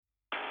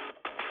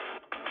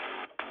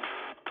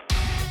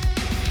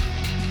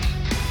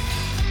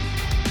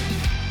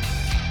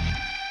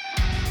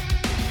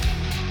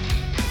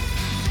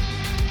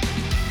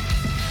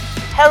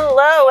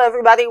Hello,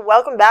 everybody.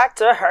 Welcome back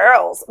to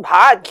Hurl's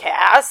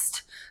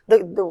podcast,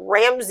 the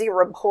Ramsey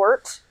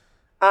Report.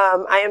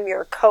 I am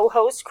your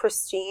co-host,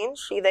 Christine,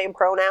 she, they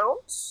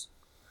pronouns.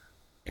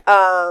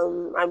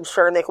 I'm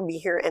sure Nick will be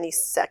here any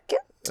second.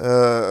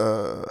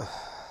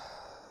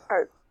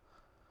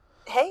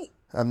 Hey.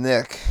 I'm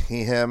Nick,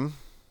 he, him.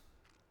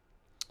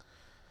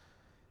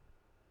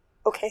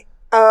 Okay.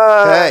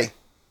 Hey.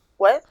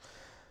 What?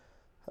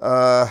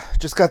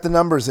 Just got the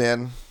numbers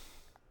in.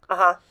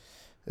 Uh-huh.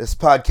 This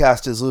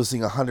podcast is losing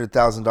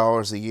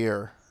 $100,000 a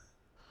year.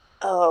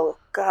 Oh,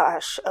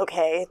 gosh.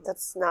 Okay.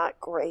 That's not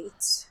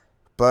great.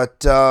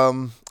 But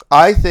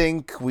I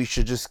think we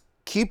should just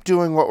keep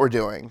doing what we're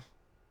doing.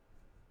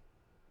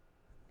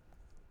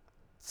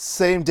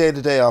 Same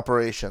day-to-day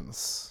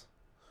operations.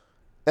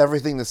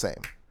 Everything the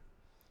same.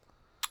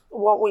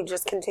 Won't we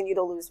just continue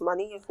to lose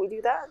money if we do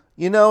that?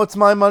 You know, it's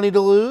my money to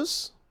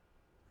lose.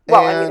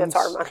 Well, I mean, it's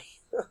our money.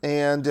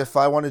 And if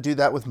I want to do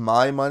that with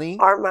my money...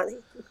 Our money.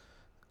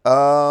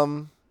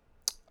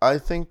 I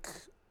think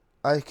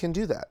I can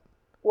do that.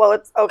 Well,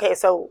 it's... Okay,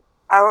 so,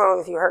 I don't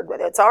know if you heard, but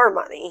it's our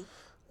money.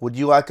 Would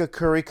you like a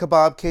curry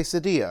kebab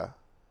quesadilla?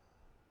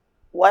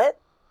 What?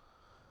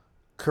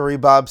 Curry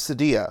bob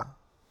sadilla.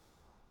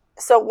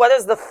 So what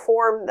is the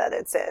form that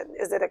it's in?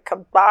 Is it a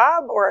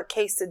kebab or a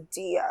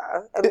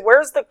quesadilla? And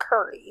where's the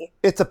curry?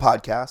 It's a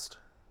podcast.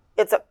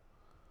 It's a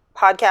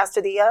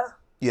podcastadilla?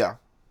 Yeah.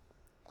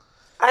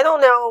 I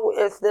don't know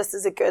if this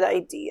is a good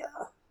idea.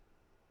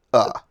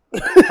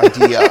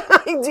 Idea.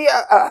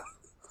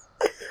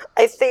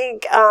 I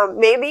think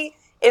maybe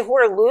if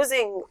we're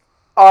losing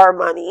our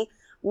money,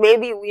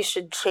 maybe we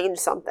should change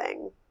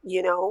something,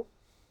 you know?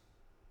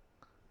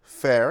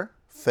 Fair.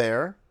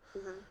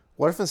 Mm-hmm.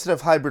 What if instead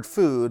of hybrid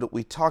food,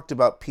 we talked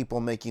about people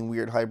making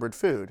weird hybrid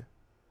food?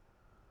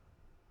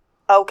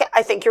 Okay,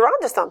 I think you're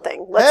onto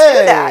something. Let's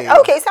do that.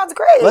 Okay, sounds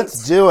great.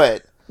 Let's do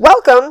it.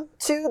 Welcome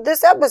to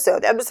this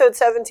episode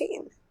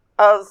 17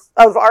 of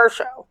our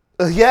show.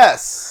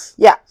 Yes.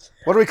 Yeah.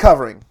 What are we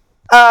covering?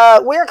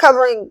 We are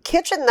covering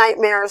Kitchen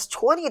Nightmares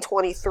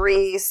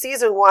 2023,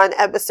 Season 1,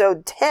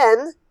 Episode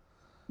 10,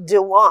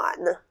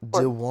 Diwan.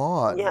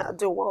 Yeah,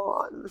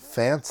 Diwan.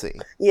 Fancy.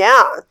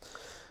 Yeah.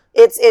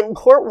 It's in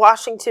Port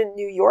Washington,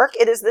 New York.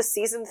 It is the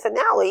season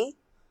finale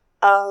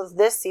of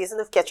this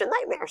season of Kitchen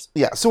Nightmares.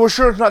 Yeah, so we're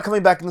sure it's not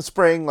coming back in the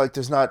spring, like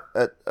there's not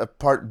a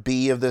part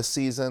B of this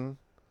season?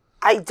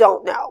 I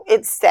don't know.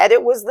 It said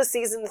it was the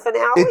season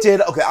finale. It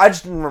did? Okay, I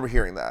just didn't remember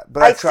hearing that.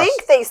 But I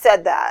think they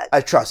said that.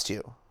 I trust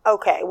you.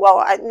 Okay,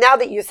 well, now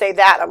that you say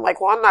that, I'm like,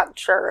 well, I'm not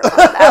sure if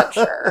I'm that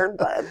sure,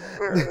 but...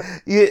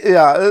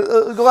 Yeah,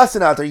 the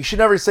lesson out there, you should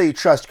never say you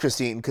trust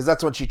Christine, because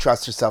that's when she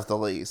trusts herself the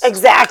least.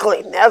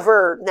 Exactly.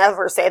 Never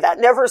say that.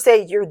 Never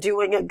say you're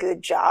doing a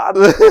good job.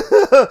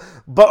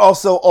 But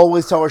also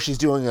always tell her she's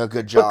doing a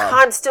good job. But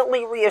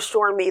constantly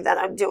reassure me that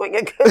I'm doing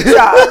a good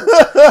job.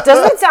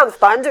 Doesn't it sound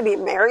fun to be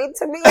married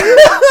to me?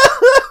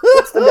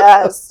 It's the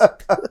best.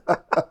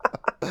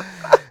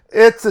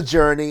 It's a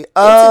journey.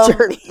 It's a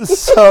journey.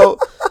 So,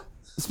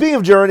 speaking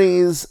of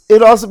journeys,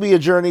 it'd also be a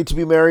journey to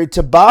be married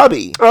to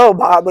Bobby. Oh,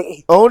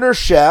 Bobby. Owner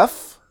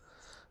chef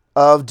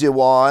of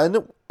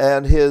Diwan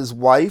and his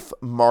wife,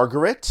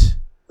 Margaret.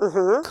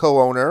 Mm-hmm.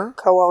 Co-owner.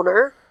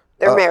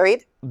 They're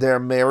married. They're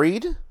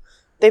married.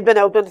 They've been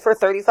open for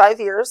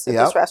 35 years at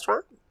this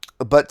restaurant.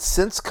 But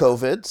since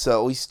COVID, so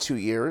at least 2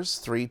 years,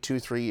 3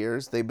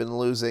 years, they've been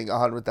losing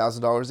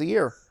 $100,000 a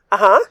year.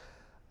 Uh-huh.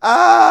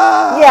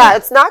 Yeah,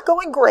 it's not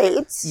going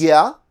great.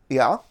 Yeah.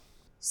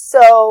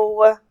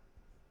 So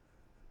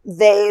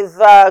they've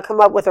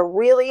come up with a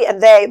really, and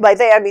by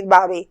they I mean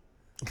Bobby,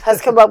 has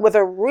come up with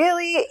a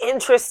really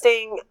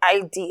interesting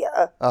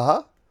idea.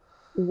 Uh-huh.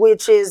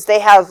 Which is they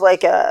have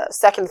like a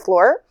second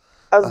floor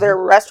of their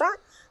restaurant.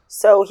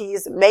 So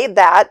he's made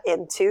that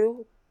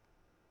into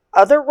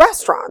other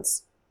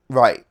restaurants.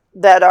 Right.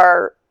 That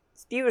are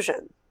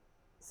fusion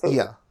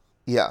food.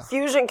 Yeah.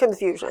 Fusion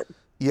confusion.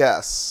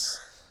 Yes.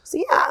 So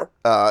yeah.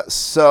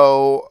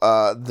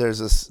 There's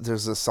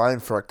a sign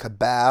for a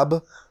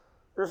kebab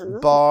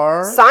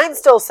bar. Sign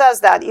still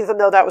says that, even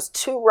though that was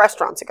 2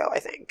 restaurants ago, I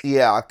think.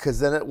 Yeah, because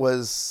then it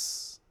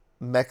was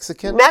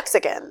Mexican, and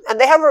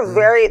they have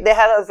they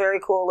had a very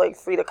cool like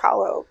Frida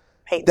Kahlo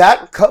painting.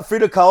 That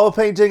Frida Kahlo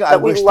painting, I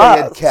wish they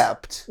had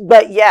kept.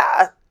 But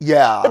yeah,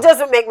 it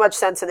doesn't make much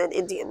sense in an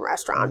Indian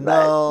restaurant.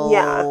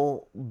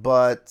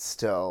 But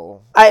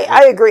still,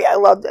 I agree. I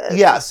loved it.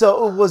 Yeah,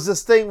 so it was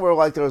this thing where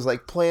like there was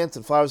like plants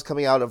and flowers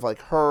coming out of like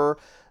her,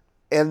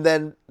 and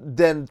then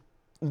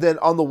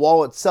on the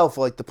wall itself,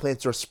 like the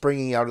plants are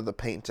springing out of the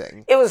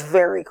painting. It was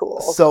very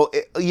cool. So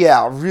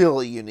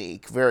really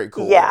unique, very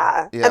cool.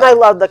 Yeah. And I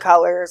love the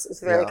colors. It's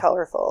very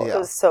colorful. Yeah. It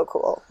was so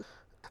cool.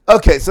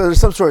 Okay, so there's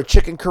some sort of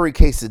chicken curry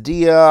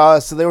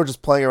quesadilla. So they were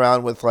just playing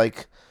around with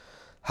like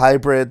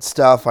hybrid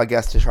stuff, I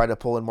guess, to try to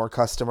pull in more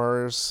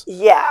customers.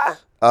 Yeah.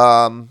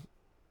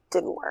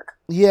 Didn't work.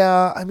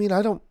 Yeah, I mean,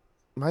 I don't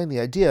mind the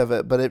idea of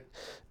it, but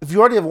if you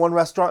already have one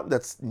restaurant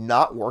that's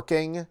not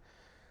working,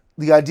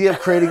 the idea of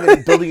creating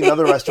and building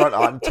another restaurant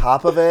on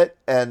top of it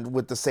and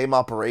with the same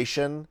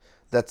operation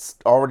that's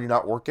already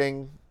not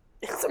working.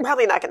 It's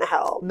probably not going to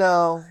help.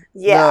 No.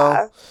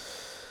 Yeah.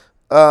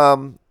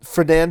 No.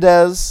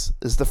 Fernandez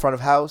is the front of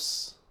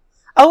house.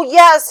 Oh,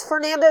 yes.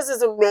 Fernandez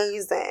is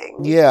amazing.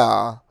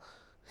 Yeah.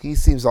 He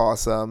seems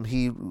awesome.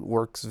 He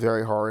works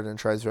very hard and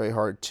tries very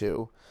hard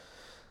to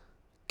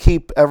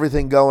keep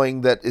everything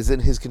going that is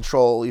in his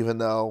control, even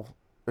though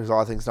there's a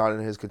lot of things not in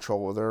his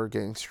control where they're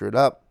getting screwed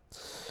up.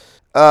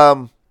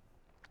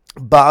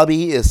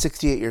 Bobby is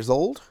 68 years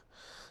old.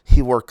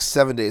 He works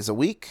 7 days a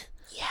week.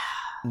 Yeah.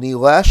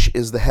 Nilesh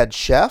is the head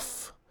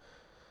chef,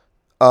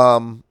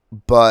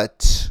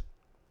 but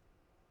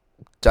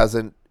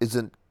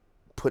isn't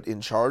put in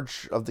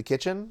charge of the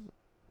kitchen.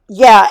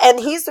 Yeah, and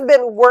he's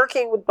been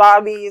working with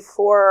Bobby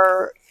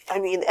for,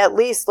 at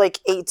least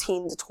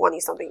 18 to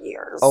 20-something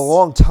years. A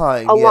long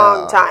time. A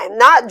long time.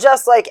 Not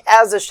just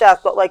as a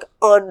chef, but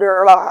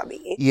under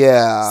Bobby.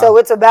 Yeah. So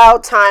it's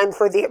about time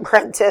for the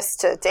apprentice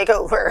to take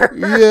over.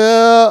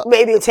 Yeah.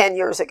 Maybe 10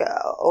 years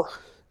ago.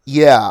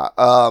 Yeah.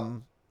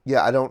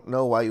 Yeah, I don't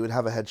know why you would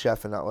have a head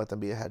chef and not let them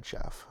be a head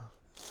chef.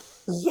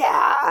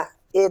 Yeah.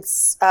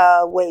 It's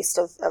a waste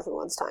of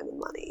everyone's time and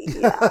money.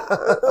 Yeah.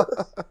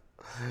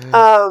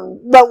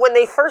 But when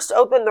they first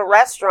opened the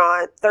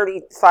restaurant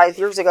 35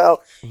 years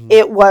ago,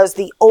 it was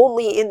the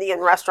only Indian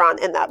restaurant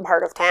in that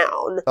part of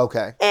town.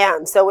 Okay.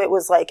 And so it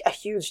was a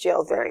huge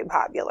deal, very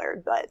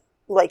popular. But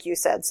like you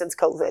said, since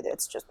COVID,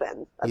 it's just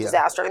been a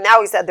disaster. And now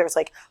he said there's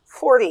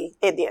 40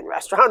 Indian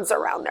restaurants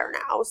around there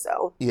now.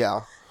 So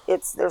yeah,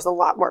 there's a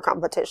lot more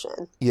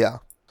competition. Yeah.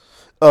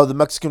 Oh, the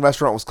Mexican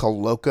restaurant was called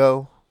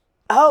Loco.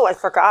 Oh, I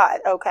forgot.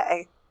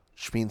 Okay.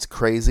 Which means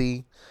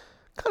crazy.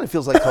 Kind of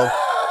feels like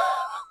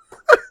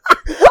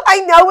I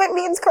know it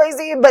means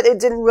crazy, but I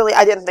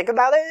didn't think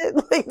about it.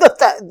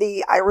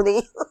 The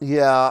irony.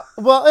 Yeah.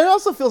 Well, it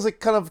also feels like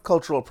kind of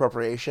cultural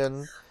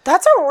appropriation.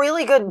 That's a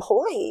really good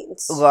point.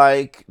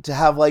 To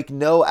have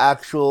no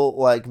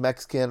actual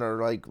Mexican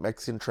or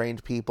Mexican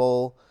trained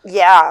people.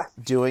 Yeah.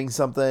 Doing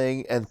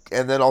something and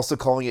then also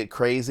calling it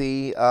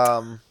crazy.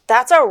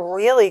 That's a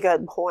really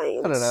good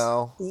point. I don't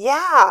know.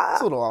 Yeah.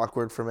 It's a little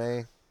awkward for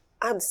me.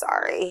 I'm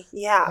sorry.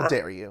 Yeah. How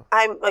dare you?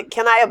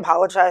 Can I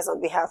apologize on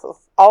behalf of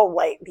all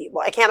white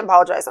people? I can't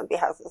apologize on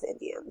behalf of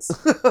Indians.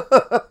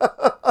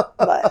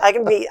 But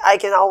I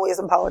can always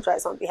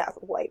apologize on behalf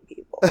of white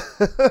people.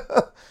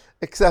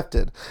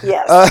 Accepted.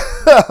 Yes.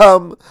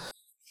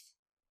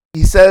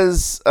 He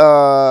says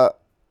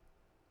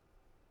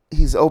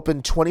he's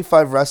opened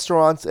 25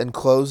 restaurants and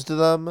closed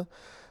them,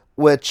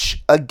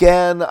 which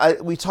again,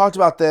 we talked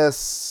about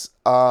this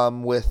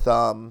with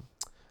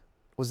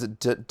was it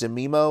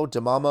Demamo?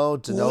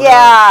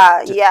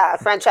 Yeah,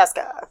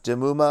 Francesca.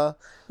 Demuma.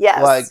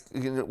 Yes.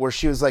 Where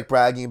she was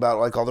bragging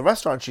about all the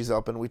restaurants she's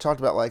opened. We talked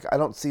about I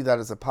don't see that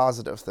as a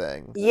positive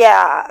thing.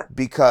 Yeah.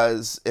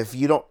 Because if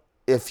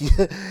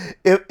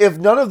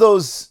none of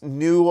those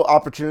new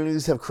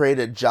opportunities have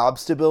created job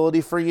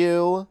stability for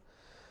you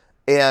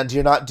and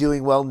you're not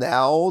doing well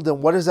now, then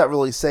what does that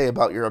really say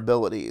about your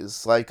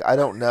abilities? I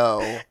don't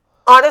know.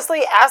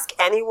 Honestly, ask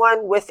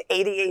anyone with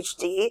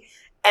ADHD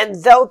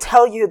and they'll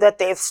tell you that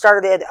they've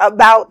started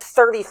about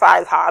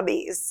 35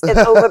 hobbies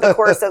over the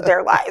course of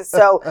their lives.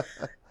 So,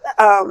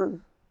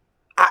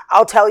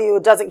 I'll tell you,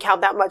 it doesn't count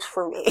that much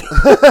for me.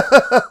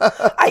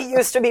 I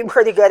used to be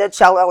pretty good at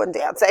cello and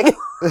dancing.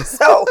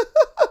 So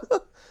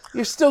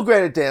you're still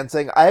great at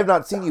dancing. I have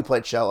not seen you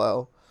play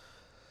cello.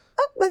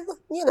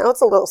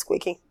 It's a little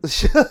squeaky.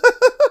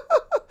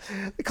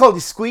 They called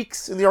you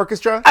squeaks in the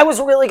orchestra? I was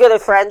really good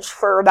at French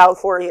for about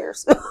 4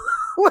 years.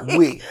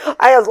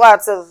 I have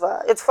lots of...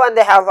 it's fun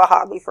to have a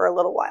hobby for a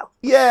little while.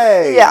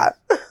 Yay! Yeah.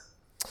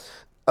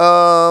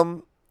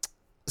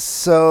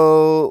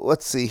 So,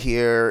 let's see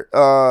here.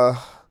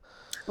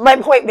 My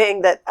point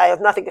being that I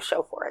have nothing to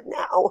show for it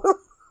now.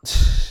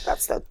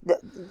 That's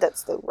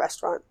the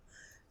restaurant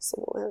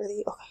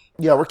similarity. Okay.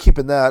 Yeah, we're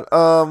keeping that.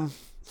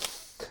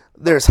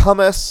 There's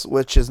hummus,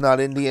 which is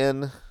not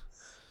Indian.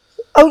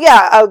 Oh,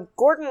 yeah.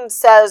 Gordon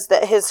says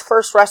that his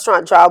first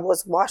restaurant job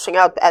was washing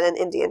up at an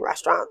Indian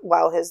restaurant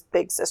while his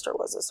big sister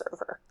was a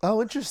server. Oh,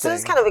 interesting. So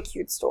it's kind of a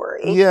cute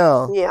story.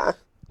 Yeah. Yeah.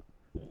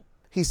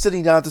 He's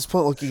sitting down at this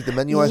point looking at the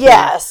menu, I think.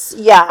 Yes,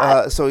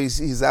 yeah. So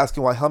he's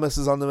asking why hummus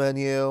is on the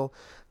menu.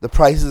 The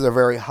prices are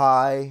very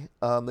high.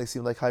 They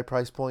seem like high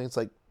price points,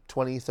 $20,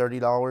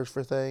 $30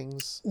 for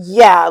things.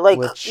 Yeah,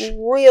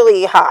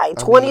 really high.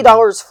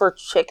 $20 for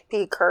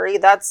chickpea curry.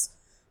 That's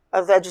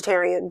a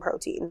vegetarian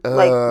protein.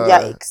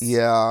 Yikes.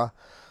 Yeah.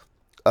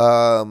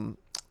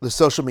 The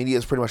social media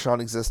is pretty much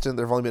non-existent.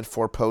 There have only been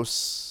 4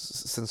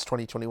 posts since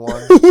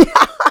 2021. Yeah.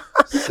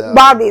 So,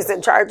 Bobby's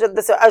in charge of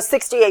a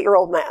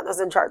 68-year-old man is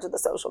in charge of the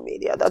social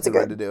media. That's a good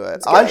way to do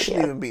it. I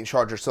shouldn't even be in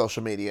charge of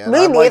social media.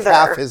 Me I'm neither.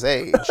 half his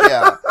age.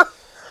 Yeah.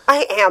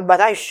 I am,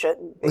 but I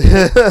shouldn't be.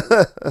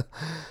 The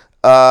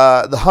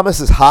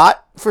hummus is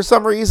hot for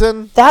some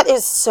reason. That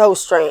is so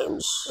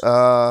strange.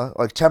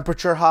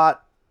 Temperature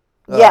hot.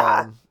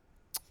 Yeah.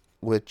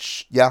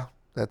 That's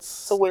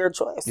it's a weird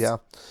choice. Yeah.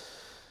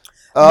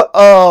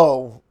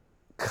 God.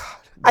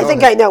 I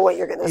think I know what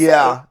you're going to say.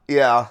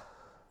 Yeah.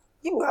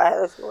 You can go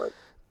ahead if you want.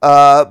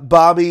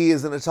 Bobby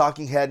is in a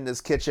talking head in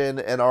his kitchen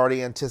and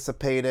already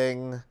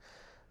anticipating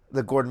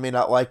that Gordon may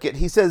not like it.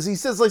 He says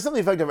like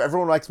something effective.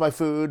 Everyone likes my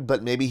food,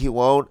 but maybe he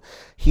won't.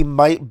 He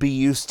might be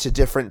used to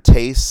different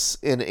tastes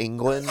in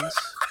England.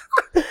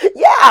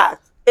 Yeah,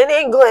 in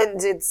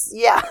England, it's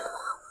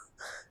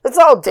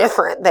all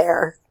different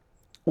there.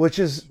 Which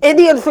is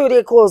Indian food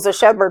equals a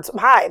shepherd's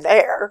pie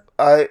there.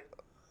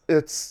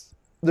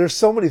 There's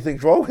so many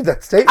things wrong with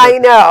that statement. I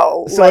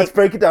know. So let's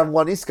break it down.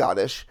 One, he's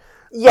Scottish.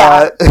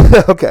 Yeah.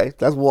 Okay,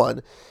 that's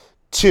one.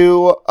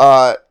 Two,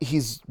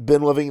 he's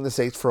been living in the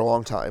States for a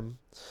long time.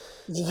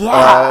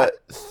 Yeah.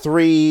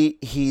 Three,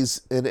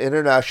 he's an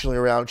internationally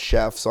renowned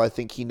chef, so I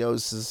think he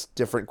knows his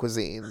different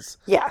cuisines.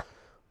 Yeah.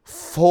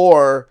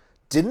 Four,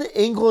 didn't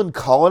England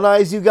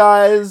colonize you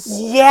guys?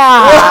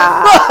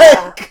 Yeah.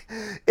 Like,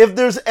 if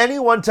there's any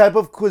one type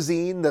of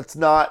cuisine that's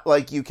not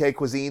like UK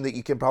cuisine that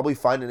you can probably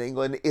find in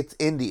England, it's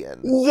Indian.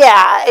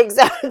 Yeah,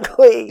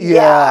 exactly.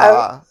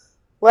 Yeah.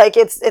 Like,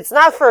 it's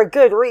not for a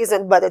good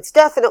reason, but it's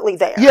definitely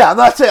there. Yeah, I'm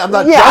not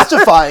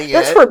justifying it.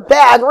 It's for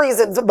bad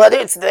reasons, but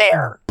it's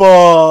there.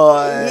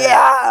 But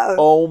yeah.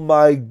 Oh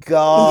my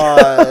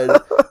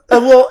God.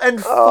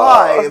 and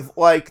five,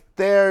 like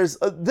there's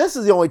this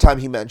is the only time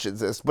he mentions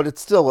this, but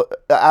it's still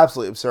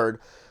absolutely absurd.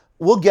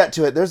 We'll get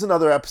to it. There's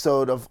another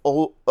episode of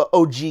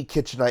OG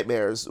Kitchen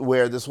Nightmares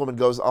where this woman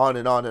goes on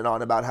and on and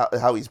on about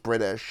how he's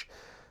British.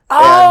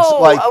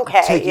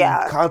 Taking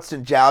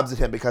constant jabs at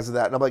him because of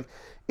that. And I'm like,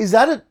 is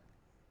that a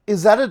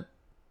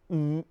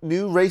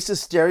new racist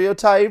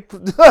stereotype?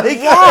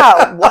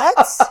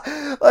 What?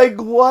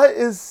 Like, what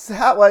is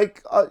that?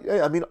 Like,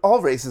 I mean,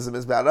 all racism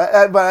is bad.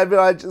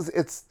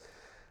 It's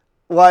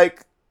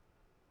like,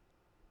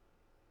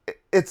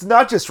 it's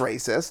not just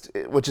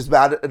racist, which is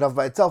bad enough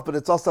by itself, but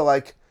it's also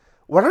like,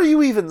 what are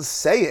you even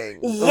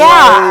saying?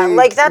 Yeah,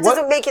 like that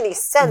doesn't make any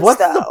sense. What's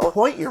the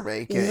point you're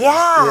making?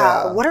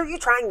 Yeah, what are you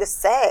trying to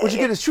say? Which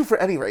again is true for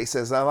any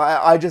racism.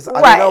 I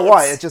don't know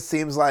why. It just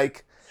seems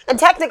like. And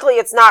technically,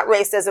 it's not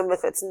racism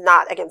if it's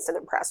not against an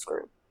oppressed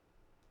group.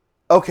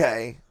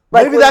 Okay.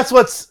 Like maybe that's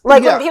what's...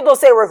 Like when people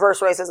say reverse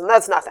racism,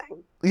 that's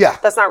nothing. Yeah.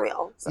 That's not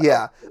real. So.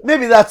 Yeah.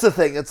 Maybe that's the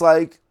thing. It's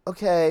like,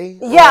 okay.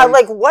 Yeah,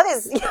 like what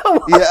is...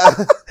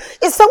 Yeah.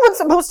 Is someone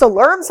supposed to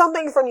learn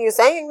something from you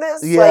saying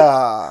this?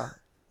 Yeah.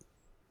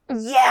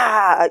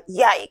 Yeah.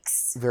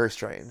 Yikes. Very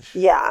strange.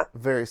 Yeah.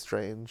 Very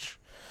strange.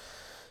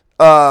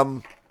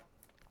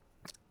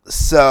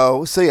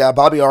 So yeah,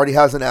 Bobby already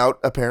has an out,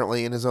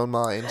 apparently, in his own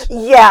mind.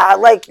 Yeah,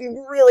 like,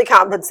 really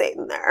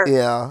compensating there.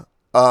 Yeah.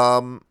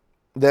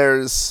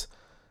 There's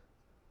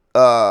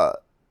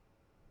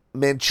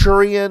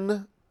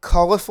Manchurian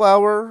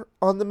cauliflower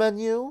on the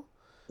menu.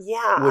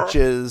 Yeah. Which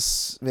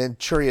is,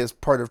 Manchuria is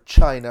part of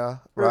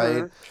China,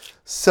 right? Mm-hmm.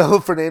 So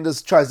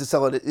Fernandez tries to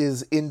sell it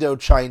as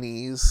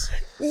Indo-Chinese.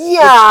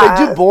 Yeah. Which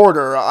they do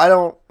border. I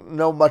don't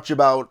know much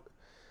about...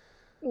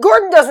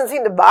 Gordon doesn't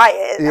seem to buy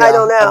it. Yeah, I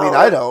don't know. I mean,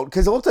 I don't,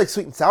 because it looks like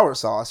sweet and sour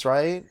sauce,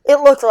 right? It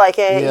looked like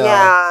it,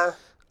 yeah.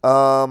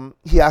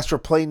 He asked for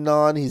plain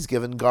naan. He's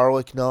given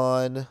garlic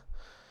naan.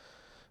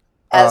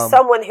 As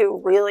someone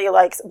who really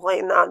likes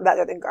plain naan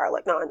better than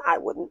garlic naan, I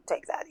wouldn't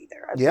take that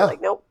either. I'd be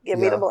like, nope, give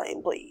me the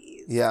plain,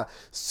 please. Yeah.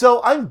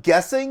 So I'm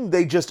guessing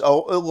they just,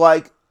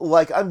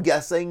 I'm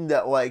guessing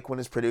that, like, when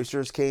his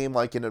producers came,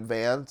 like, in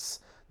advance...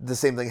 The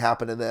same thing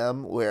happened to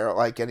them, where,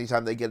 like,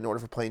 anytime they get an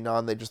order for plain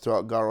naan, they just throw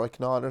out garlic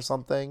naan or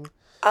something.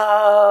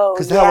 Oh,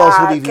 Because how else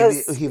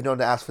would he have known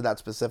to ask for that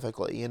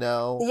specifically, you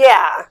know?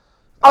 Yeah.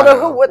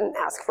 Although, who wouldn't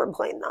ask for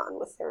plain naan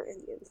with their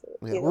Indian food?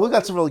 Yeah. We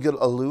got some really good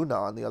aloo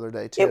naan the other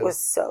day, too. It was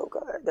so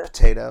good.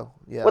 Potato,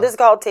 yeah. What is it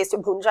called? Taste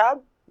of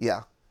Punjab?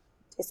 Yeah.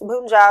 Taste of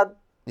Punjab.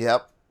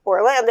 Yep.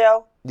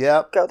 Orlando.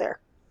 Yep. Go there.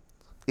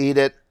 Eat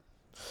it.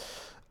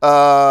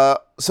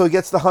 So he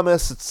gets the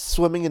hummus. It's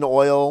swimming in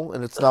oil,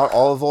 and it's not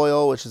olive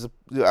oil, which is,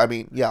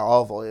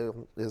 olive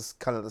oil is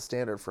kind of the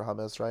standard for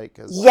hummus, right?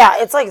 Yeah,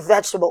 it's like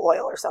vegetable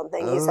oil or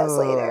something, he says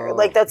later.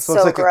 Like, that's so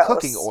it's like gross. A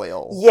cooking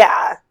oil.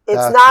 Yeah, it's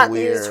that's not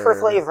weird. Used for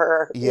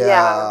flavor.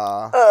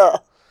 Yeah.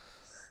 Ugh.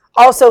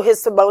 Also,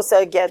 his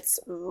samosa gets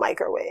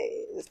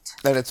microwaved.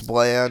 And it's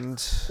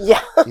bland.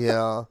 Yeah.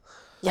 Yeah.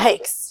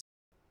 Yikes.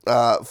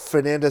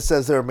 Fernandez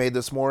says they were made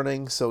this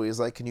morning, so he's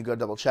like, can you go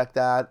double check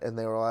that? And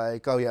they were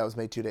like, oh yeah, it was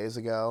made 2 days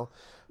ago.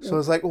 So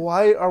it's like,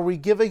 why are we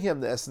giving him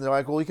this? And they're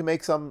like, well, we can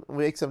make some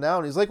now.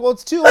 And he's like, well,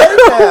 it's too late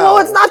now. Well,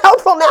 it's not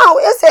helpful now,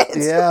 is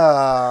it?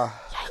 Yeah.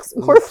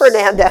 Yikes. Poor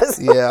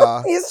Fernandez.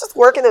 Yeah. He's just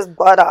working his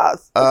butt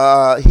off.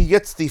 He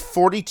gets the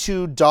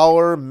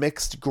 $42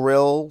 mixed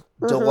grill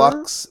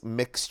deluxe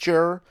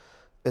mixture.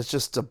 It's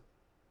just a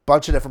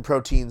bunch of different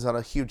proteins on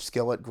a huge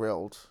skillet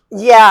grilled.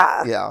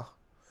 Yeah. Yeah.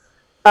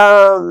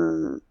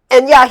 And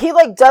yeah, he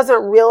like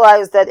doesn't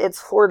realize that it's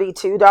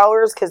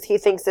 $42 because he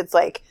thinks it's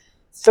like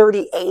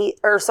 38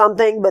 or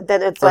something, but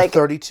then it's like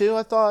 32,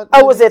 I thought.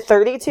 Oh, was it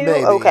 32?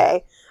 Maybe.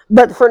 Okay.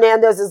 But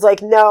Fernandez is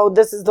like, no,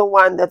 this is the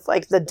one that's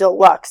like the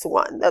deluxe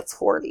one. That's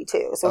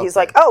 42. So he's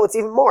like, oh, it's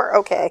even more.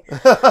 Okay.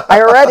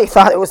 I already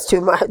thought it was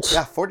too much.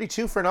 Yeah,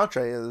 42 for an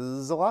entree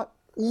is a lot.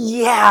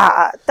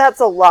 Yeah, that's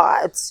a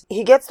lot.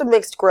 He gets the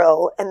mixed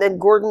grill, and then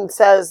Gordon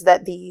says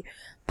that the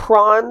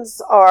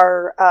prawns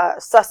are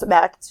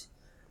suspect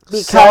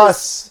because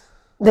Sus.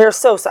 they're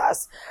so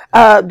sus.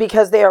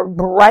 Because they are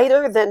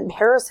brighter than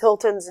Paris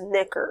Hilton's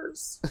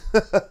knickers.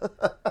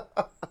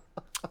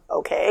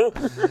 Okay.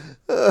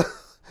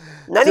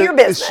 None of your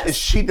business. Is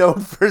she known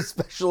for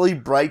especially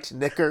bright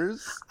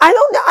knickers? I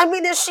don't know. I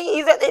mean, is she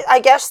even, I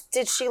guess,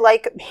 did she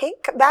like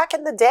pink back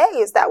in the day?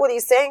 Is that what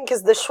he's saying?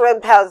 Because the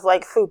shrimp has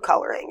like food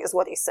coloring, is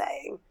what he's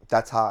saying.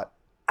 That's hot.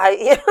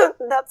 Yeah,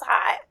 that's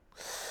hot.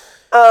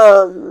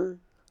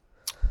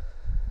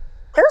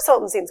 Paris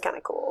Hilton seems kind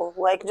of cool.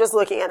 Like, just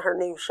looking at her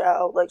new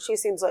show, like, she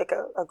seems like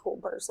a cool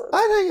person.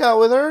 I'd hang out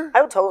with her.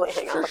 I would totally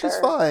hang out with her. She's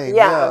fine.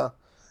 Yeah.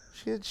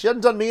 She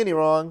hasn't done me any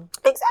wrong.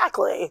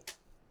 Exactly.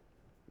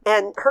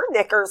 And her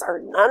knickers are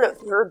none of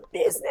your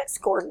business,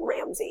 Gordon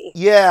Ramsay.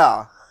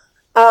 Yeah.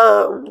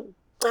 I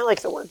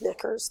like the word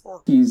knickers,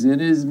 though. He's in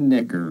his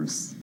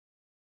knickers.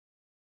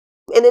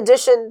 In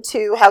addition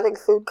to having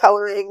food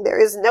coloring,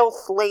 there is no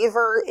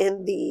flavor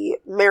in the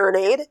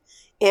marinade,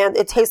 and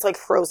it tastes like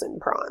frozen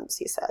prawns,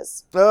 he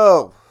says.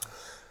 Oh.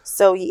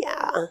 So,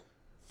 yeah.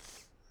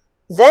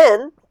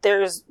 Then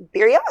there's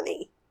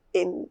biryani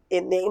in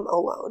name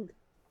alone.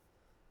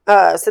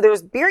 So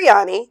there's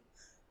biryani,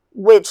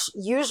 which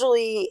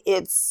usually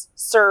it's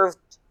served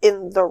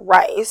in the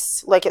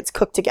rice, like it's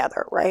cooked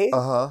together, right?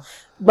 Uh-huh.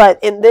 But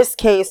in this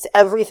case,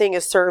 everything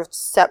is served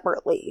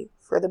separately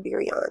for the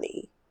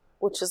biryani,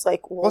 which is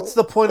like, well, what's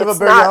the point of a biryani?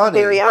 It's not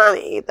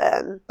biryani,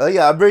 then.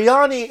 Yeah,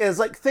 biryani is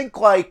like, think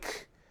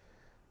like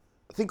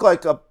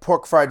a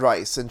pork fried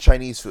rice in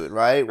Chinese food,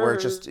 right? Where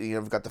it's just,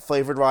 you've got the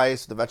flavored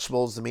rice, the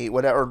vegetables, the meat,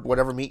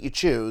 whatever meat you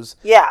choose.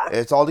 Yeah.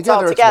 It's all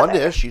together. It's one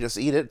dish. You just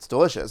eat it. It's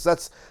delicious.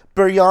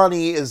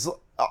 Biryani is,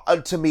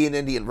 to me, an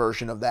Indian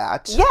version of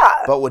that. Yeah.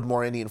 But with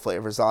more Indian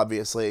flavors,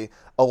 obviously.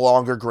 A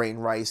longer grain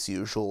rice,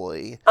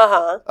 usually.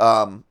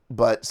 Uh-huh.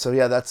 But, so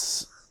yeah,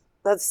 that's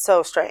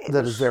so strange.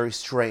 That is very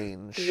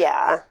strange.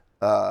 Yeah.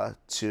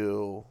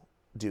 To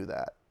do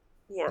that.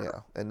 Yeah. Yeah.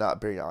 And not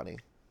biryani.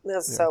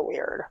 That's so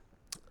weird.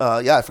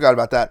 Yeah, I forgot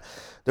about that.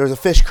 There was a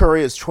fish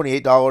curry. It's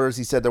 $28.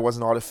 He said there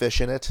wasn't a lot of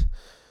fish in it.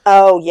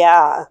 Oh,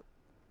 yeah.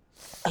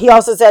 He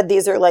also said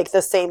these are like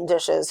the same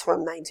dishes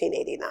from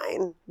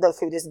 1989. The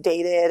food is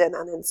dated and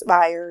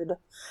uninspired.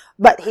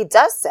 But he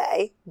does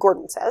say,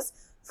 Gordon says,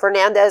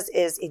 Fernandez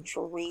is a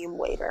dream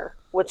waiter,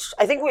 which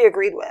I think we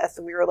agreed with.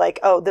 We were like,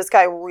 oh, this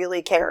guy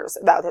really cares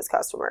about his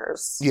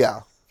customers.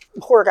 Yeah.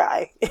 Poor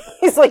guy.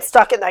 He's like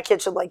stuck in that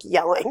kitchen, like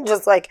yelling,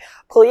 just like,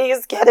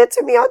 please get it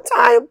to me on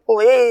time,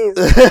 please.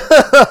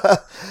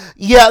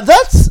 Yeah,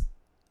 that's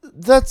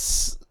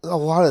a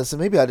lot of this,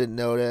 and maybe I didn't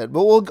note it,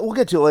 but we'll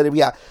get to it later. But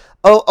yeah,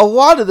 a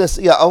lot of this,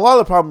 a lot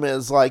of the problem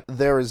is like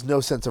there is no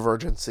sense of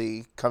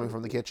urgency coming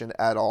from the kitchen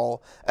at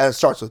all, and it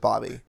starts with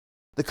Bobby.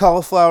 The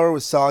cauliflower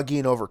was soggy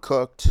and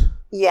overcooked.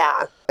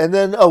 Yeah. And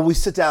then we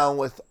sit down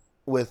with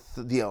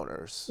the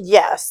owners.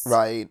 Yes.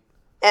 Right.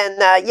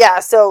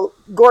 And so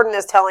Gordon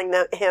is telling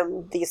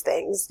him these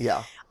things.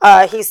 Yeah.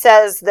 He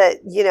says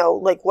that,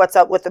 like, what's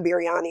up with the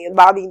biryani? And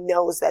Bobby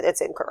knows that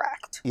it's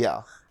incorrect.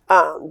 Yeah.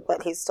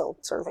 But he's still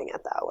serving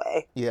it that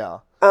way. Yeah.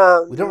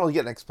 We don't really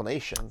get an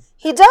explanation.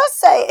 He does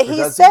say, I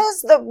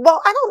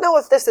don't know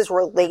if this is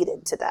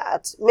related to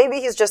that. Maybe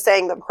he's just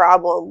saying the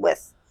problem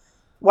with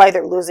why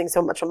they're losing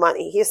so much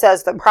money. He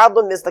says the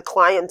problem is the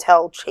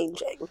clientele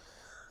changing.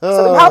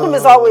 So the problem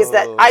is always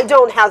that I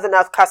don't have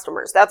enough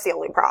customers. That's the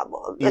only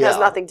problem. It has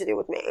nothing to do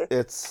with me.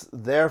 It's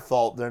their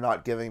fault they're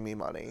not giving me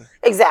money.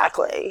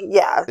 Exactly.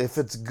 Yeah. If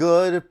it's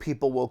good,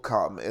 people will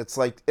come. It's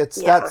like,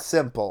 that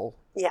simple.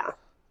 Yeah.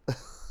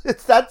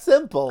 It's that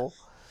simple.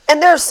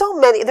 And there's so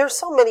many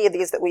of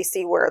these that we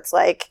see where it's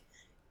like,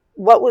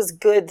 what was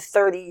good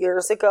 30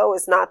 years ago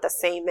is not the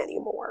same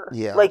anymore.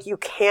 Yeah. Like, you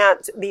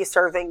can't be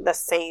serving the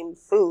same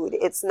food.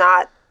 It's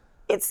not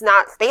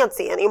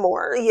fancy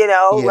anymore,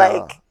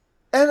 like.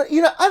 And,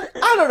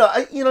 I don't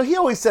know. He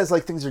always says,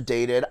 like, things are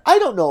dated. I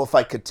don't know if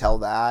I could tell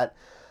that.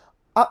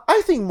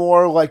 I think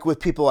more, like, with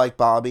people like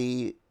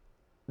Bobby,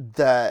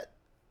 that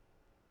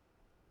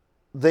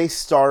they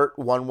start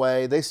one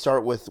way. They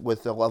start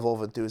with a level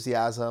of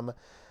enthusiasm.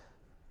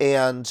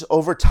 And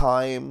over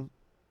time,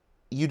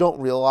 you don't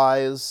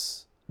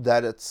realize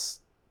that it's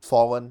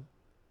fallen.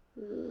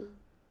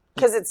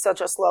 Because it's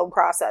such a slow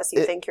process.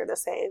 You think you're the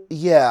same.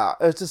 Yeah,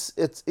 it's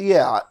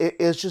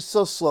just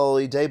so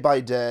slowly, day by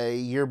day,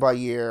 year by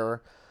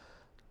year.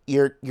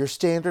 Your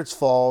standards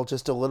fall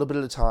just a little bit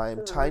at a time.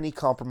 Mm-hmm. Tiny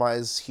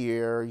compromise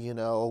here,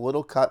 a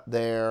little cut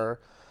there.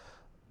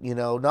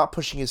 Not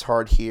pushing as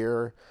hard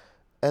here,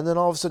 and then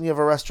all of a sudden you have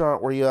a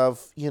restaurant where you have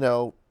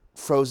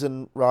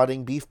frozen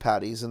rotting beef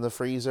patties in the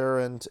freezer,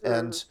 and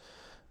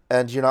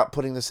you're not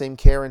putting the same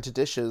care into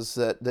dishes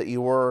that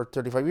you were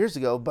 35 years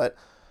ago, but.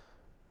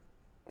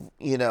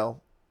 In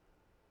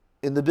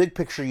the big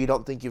picture, you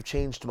don't think you've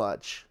changed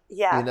much.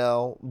 Yeah.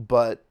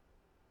 But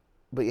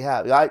you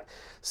have. I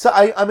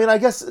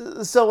guess,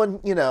 so when,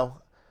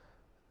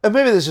 and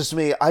maybe this is just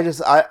me,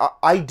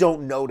 I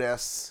don't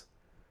notice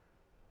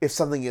if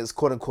something is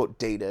quote unquote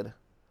dated.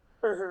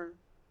 Mm-hmm.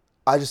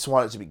 I just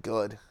want it to be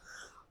good.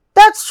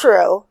 That's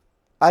true.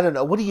 I don't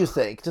know. What do you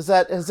think? Does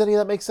any of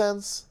that make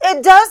sense?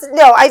 It does.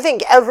 No, I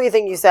think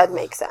everything you said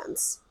makes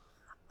sense.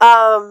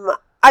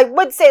 I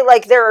would say,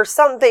 like, there are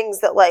some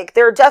things that, like,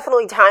 there are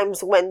definitely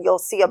times when you'll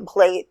see a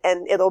plate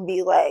and it'll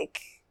be like,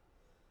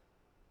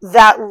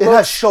 It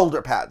has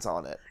shoulder pads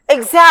on it.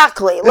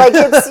 Exactly. Like,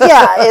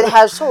 it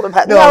has shoulder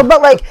pads. No,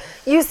 but, like,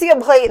 you see a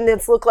plate and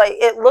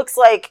it looks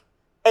like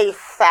a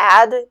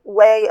fad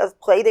way of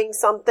plating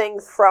something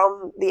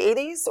from the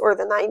 80s or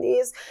the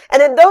 90s.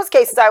 And in those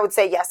cases, I would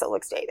say, yes, it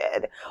looks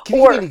dated. Can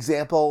you give me an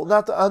example?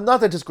 Not that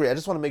I disagree. I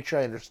just want to make sure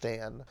I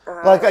understand.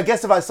 Like, I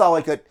guess if I saw,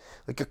 like a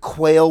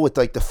quail with,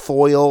 like, the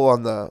foil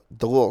on the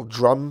little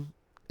drum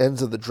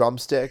ends of the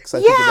drumsticks,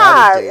 I think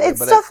that is dated.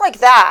 It's stuff like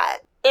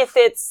that. If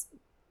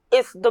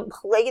the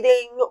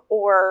plating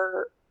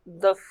or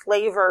the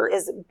flavor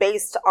is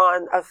based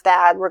on a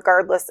fad,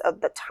 regardless of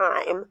the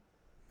time,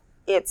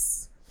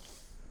 it's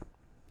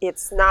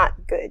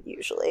not good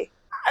usually.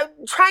 I'm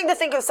trying to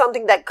think of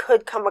something that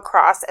could come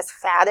across as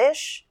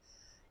faddish.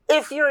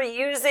 If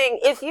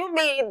you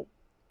made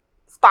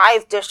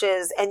 5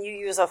 dishes and you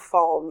use a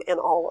foam in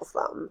all of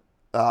them,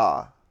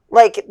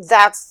 like,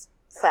 that's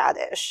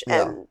faddish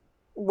and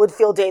would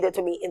feel dated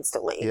to me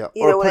instantly. Yeah.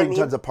 You know or what I putting mean?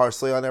 tons of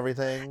parsley on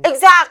everything.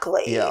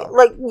 Exactly. Yeah.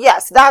 Like,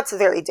 yes, that's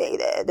very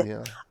dated.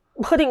 Yeah.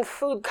 Putting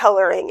food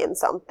coloring in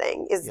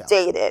something is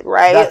dated,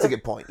 right? That's a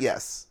good point.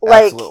 Yes.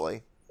 Like,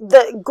 absolutely.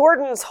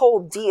 Gordon's whole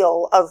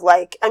deal of,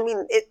 like, I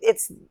mean,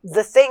 it's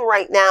the thing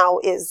right now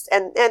is,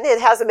 and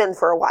it hasn't been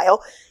for a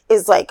while,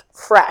 is, like,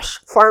 fresh,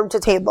 farm to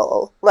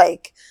table.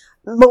 Like,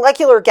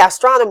 molecular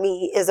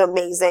gastronomy is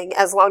amazing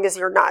as long as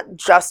you're not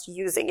just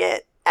using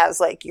it as,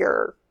 like,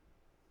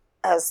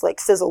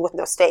 sizzle with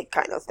no steak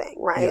kind of thing,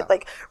 right? Yeah.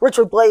 Like,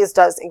 Richard Blaze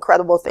does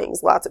incredible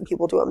things. Lots of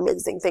people do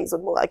amazing things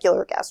with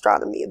molecular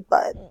gastronomy,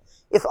 but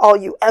if all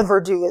you ever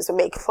do is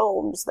make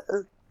foams,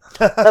 then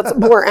that's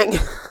boring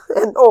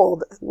and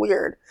old and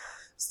weird.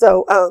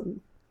 So,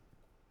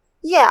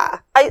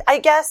 I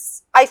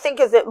guess I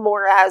think of it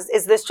more as,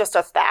 is this just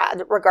a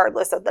fad,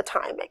 regardless of the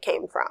time it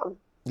came from?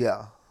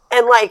 Yeah.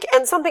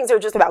 And some things are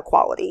just about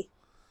quality.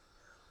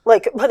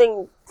 Like,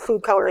 putting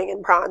food coloring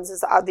in prawns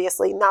is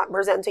obviously not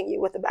presenting you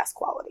with the best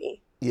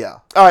quality. Yeah.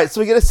 All right, so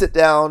we get to sit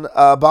down.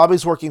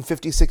 Bobby's working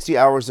 50, 60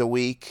 hours a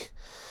week.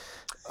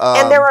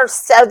 And there are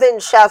 7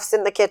 chefs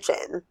in the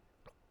kitchen.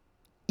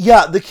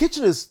 Yeah, the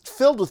kitchen is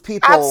filled with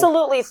people.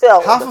 Absolutely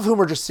filled. Half of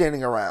whom are just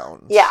standing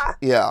around. Yeah.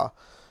 Yeah.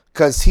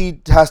 Because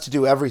he has to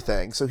do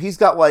everything. So he's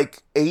got,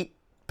 like, 8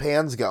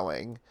 pans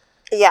going.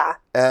 Yeah.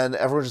 And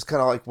everyone's just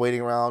kind of, like,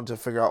 waiting around to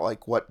figure out,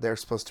 like, what they're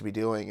supposed to be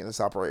doing in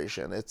this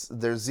operation.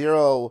 There's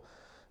zero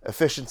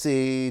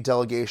efficiency,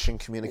 delegation,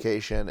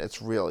 communication.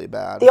 It's really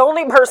bad. The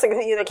only person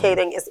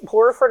communicating is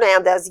poor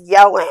Fernandez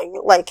yelling,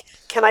 like,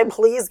 can I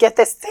please get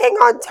this thing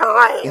on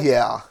time?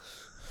 Yeah.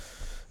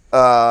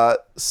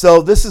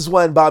 So this is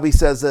when Bobby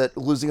says that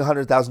losing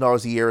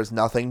 $100,000 a year is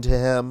nothing to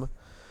him.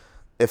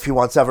 If he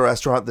wants to have a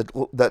restaurant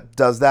that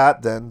does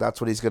that, then that's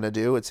what he's going to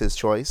do. It's his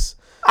choice.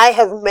 I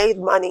have made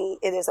money.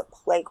 It is a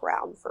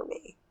playground for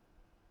me.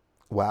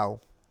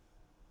 Wow.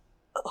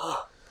 Ugh.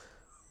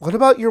 What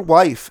about your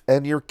wife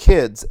and your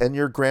kids and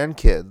your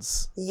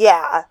grandkids?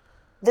 Yeah.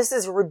 This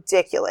is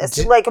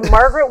ridiculous. Like,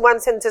 Margaret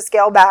wants him to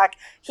scale back.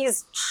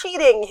 He's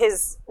cheating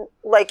his,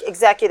 like,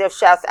 executive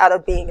chef out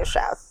of being a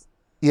chef.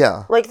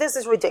 Yeah. Like, this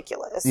is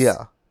ridiculous.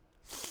 Yeah.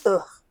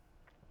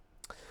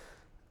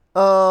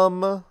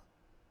 Ugh.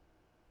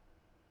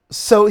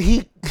 So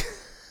he...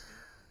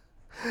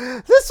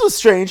 This was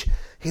strange.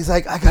 He's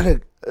like,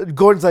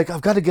 Gordon's like,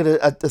 I've got to get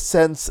a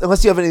sense,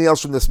 unless you have anything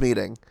else from this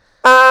meeting.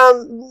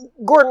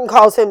 Gordon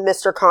calls him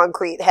Mr.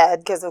 Concrete Head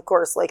because, of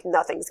course, like,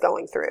 nothing's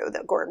going through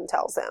that Gordon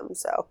tells him,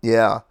 so.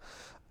 Yeah.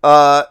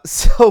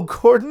 So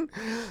Gordon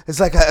is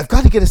like, I've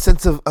got to get a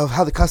sense of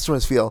how the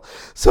customers feel.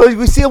 So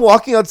we see him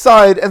walking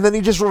outside, and then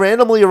he just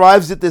randomly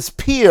arrives at this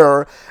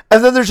pier,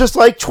 and then there's just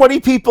like 20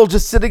 people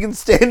just sitting and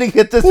standing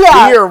at this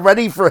pier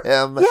ready for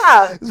him.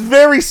 Yeah. It's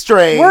very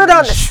strange. Word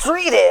on the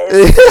street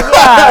is.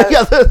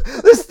 Yeah,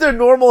 this is their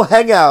normal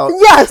hangout.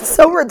 Yeah, it's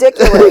so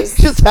ridiculous.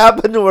 He just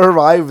happened to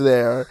arrive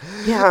there.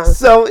 Yeah.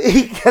 So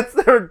he gets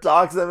there and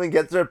talks to them and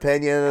gets their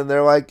opinion, and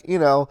they're like,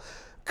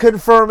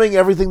 confirming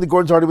everything that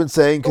Gordon's already been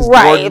saying, because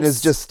Gordon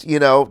is just,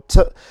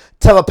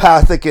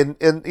 telepathic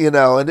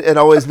and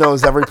always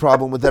knows every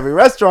problem with every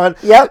restaurant.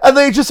 Yep. And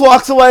then he just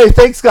walks away.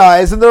 Thanks,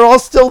 guys. And they're all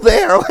still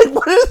there. Like,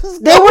 what is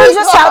They were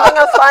just having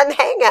a fun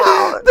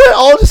hangout.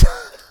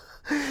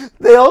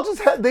 They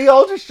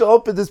all just show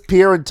up at this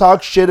pier and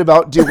talk shit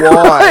about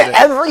Diwan.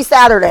 Every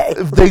Saturday.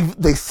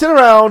 They sit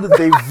around,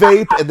 they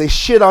vape, and they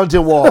shit on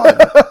Diwan.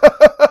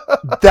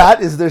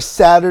 That is their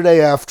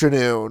Saturday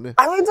afternoon.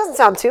 I mean, it doesn't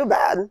sound too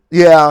bad.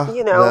 Yeah.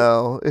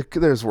 No,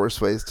 there's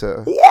worse ways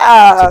to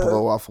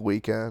blow off a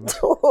weekend.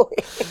 Totally.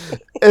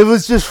 It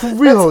was just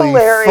really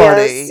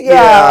funny.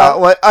 Yeah.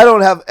 Like, I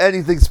don't have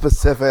anything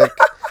specific.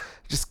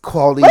 Just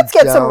quality. Let's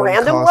get some down,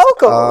 random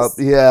cost locals. up.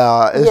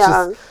 Yeah. It's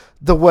just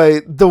The way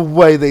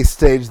they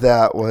staged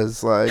that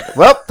was like,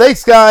 well,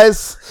 thanks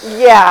guys.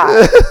 Yeah.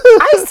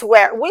 I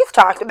swear, we've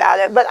talked about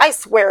it, but I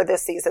swear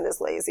this season is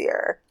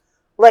lazier.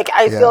 Like,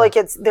 I feel like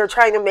they're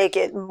trying to make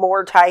it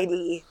more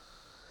tidy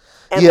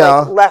and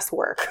like less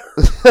work.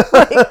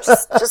 Like,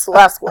 just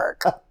less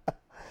work.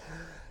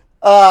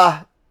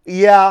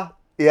 Yeah.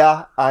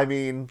 I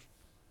mean,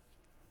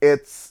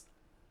 it's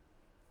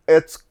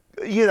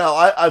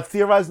I've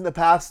theorized in the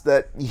past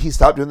that he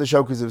stopped doing the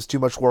show because it was too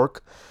much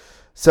work.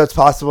 So it's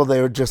possible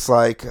they were just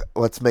like,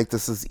 let's make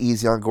this as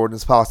easy on Gordon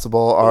as possible.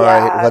 All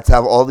right, let's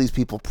have all these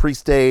people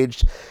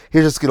pre-staged.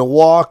 He's just gonna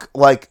walk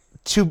like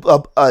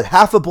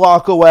half a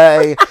block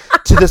away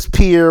to this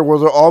pier where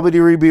they're all going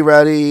to be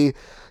ready.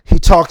 He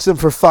talks to them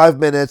for 5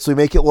 minutes. We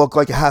make it look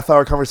like a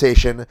half-hour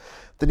conversation.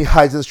 Then he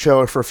hides in his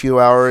trailer for a few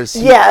hours.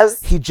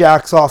 He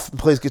jacks off and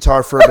plays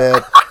guitar for a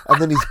bit,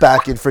 and then he's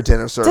back in for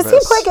dinner service. Does he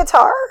play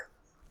guitar?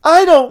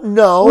 I don't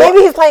know. Maybe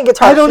he's playing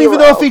guitar. I don't even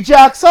know if he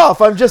jacks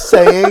off. I'm just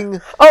saying.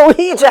 Oh,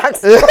 he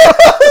jacks off.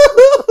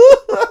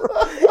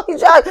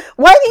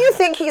 Why do you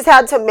think he's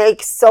had to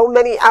make so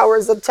many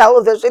hours of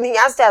television? He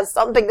has to have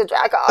something to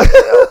jack off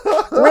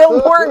to. Real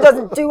porn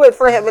doesn't do it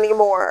for him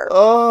anymore.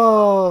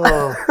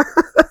 Oh.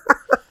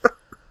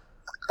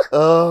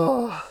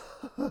 Oh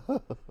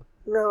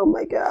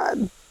my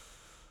God.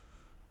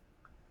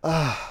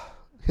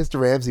 Here's the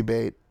Ramsey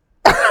bait.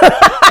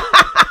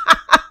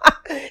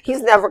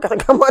 He's never going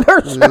to come on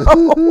our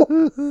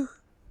show.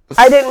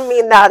 I didn't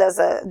mean that as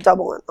a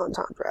double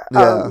entendre.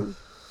 Yeah.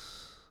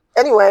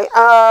 Anyway,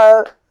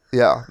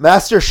 yeah.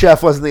 Master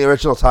Chef wasn't the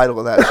original title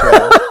of that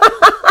show.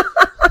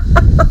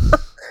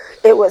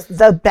 It was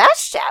The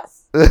Best Chef.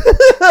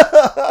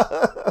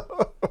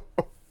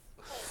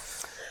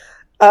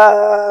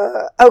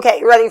 Okay,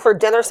 you ready for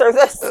dinner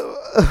service?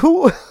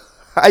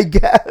 I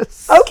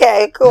guess.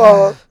 Okay,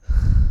 cool.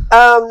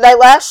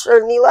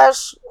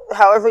 Nilesh,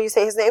 however you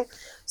say his name,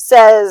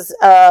 says,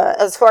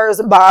 as far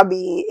as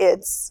Bobby,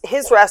 it's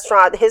his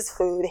restaurant, his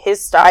food,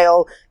 his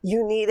style.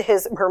 You need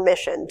his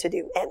permission to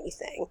do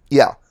anything.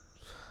 Yeah.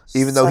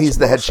 Even though he's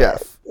the head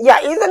chef. Yeah,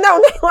 even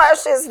though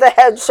Nilesh is the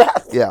head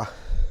chef. Yeah.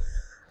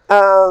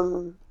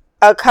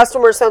 A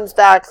customer sends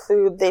back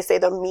food. They say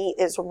the meat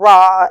is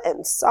raw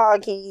and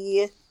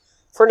soggy.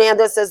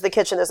 Fernandez says the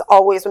kitchen is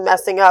always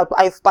messing up.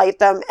 I fight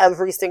them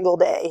every single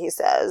day, he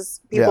says.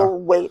 People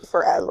wait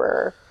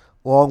forever.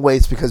 Long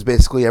waits because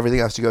basically everything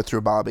has to go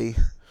through Bobby.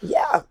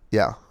 Yeah.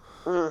 Yeah.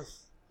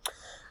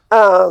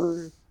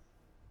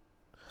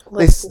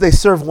 They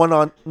serve one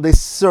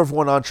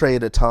entree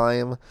at a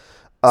time.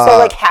 So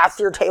like half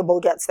your table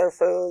gets their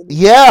food.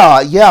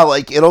 Yeah,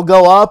 like it'll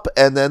go up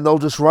and then they'll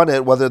just run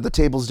it whether the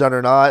table's done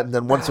or not, and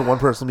then one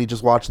person will be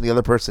just watching the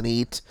other person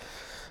eat,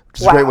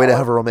 which is a great way to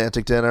have a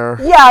romantic dinner.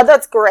 Yeah,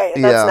 that's great.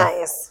 That's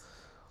nice.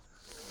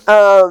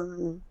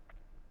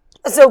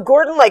 So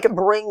Gordon like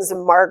brings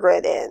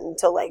Margaret in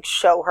to like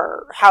show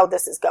her how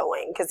this is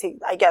going because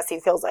I guess he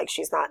feels like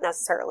she's not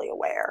necessarily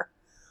aware.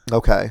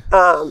 Okay.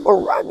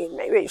 Or I mean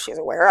maybe she's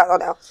aware. I don't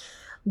know.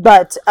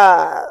 But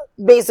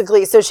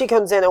basically, so she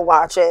comes in and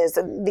watches,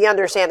 and the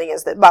understanding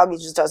is that Bobby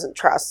just doesn't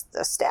trust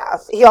the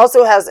staff. He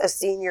also has a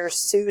senior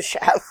sous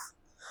chef.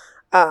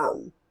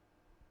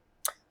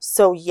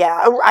 So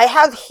yeah, I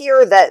have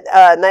here that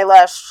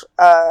Nilesh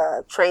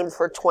trained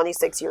for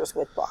 26 years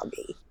with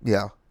Bobby.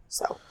 Yeah.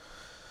 So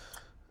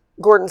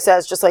Gordon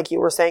says, just like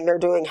you were saying, they're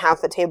doing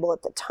half a table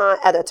at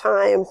a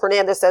time.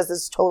 Fernandez says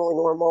this is totally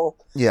normal.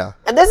 Yeah.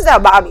 And this is how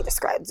Bobby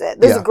describes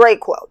it. This is a great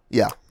quote.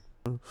 Yeah.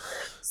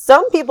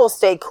 Some people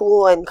stay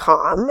cool and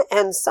calm,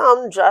 and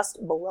some just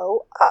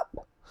blow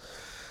up.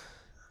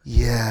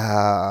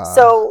 Yeah.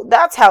 So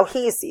that's how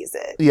he sees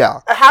it.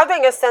 Yeah.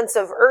 Having a sense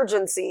of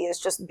urgency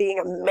is just being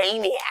a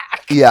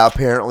maniac. Yeah,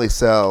 apparently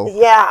so.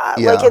 Yeah.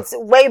 Like it's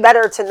way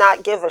better to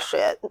not give a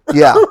shit.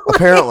 Yeah,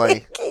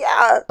 apparently.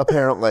 Yeah.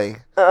 Apparently.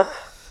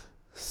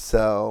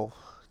 So,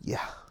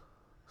 yeah.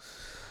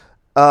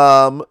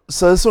 So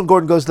this one,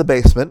 Gordon goes to the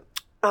basement.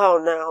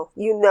 Oh no,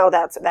 you know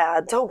that's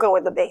bad. Don't go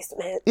in the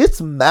basement. It's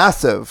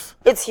massive.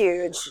 It's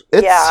huge.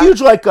 It's huge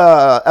like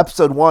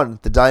episode 1,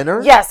 the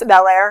diner. Yes,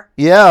 Bel Air.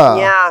 Yeah.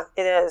 Yeah,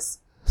 it is.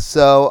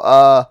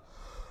 So,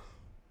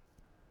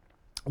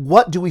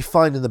 what do we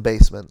find in the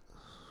basement?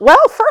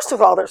 Well, first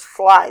of all, there's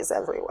flies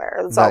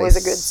everywhere. That's always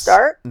a good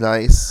start.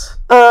 Nice.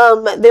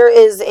 There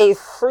is a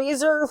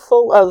freezer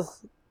full of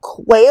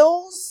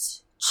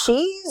quails,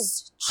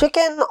 cheese,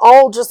 chicken,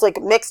 all just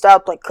like mixed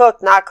up, like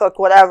cooked, not cooked,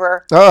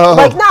 whatever. Oh.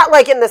 Like not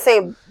like in the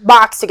same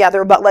box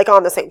together, but like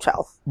on the same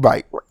shelf.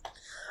 Right.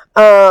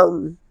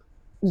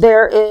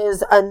 There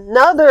is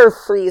another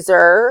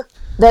freezer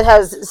that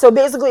has, so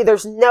basically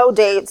there's no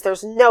dates,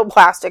 there's no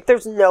plastic,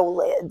 there's no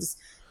lids.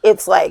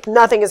 It's like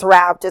nothing is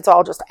wrapped, it's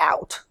all just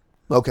out.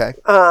 Okay.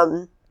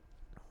 And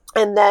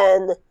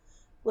then,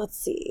 let's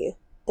see,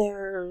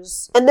 and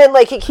then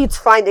like he keeps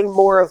finding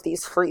more of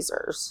these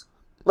freezers.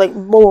 Like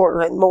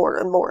more and more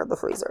and more of the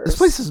freezers. This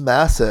place is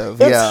massive.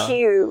 It's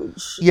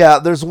huge. Yeah,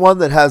 there's one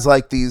that has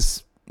like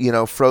these,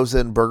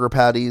 frozen burger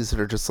patties that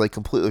are just like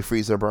completely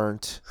freezer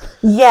burnt.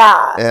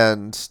 Yeah.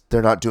 And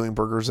they're not doing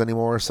burgers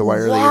anymore, so why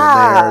are they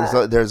Yeah. even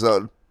there? There's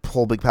a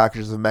whole big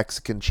package of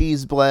Mexican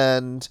cheese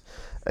blend.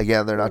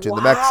 Again, they're not doing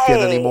the Mexican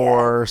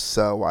anymore,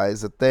 so why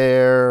is it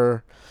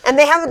there? And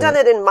they haven't done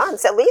it in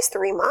months, at least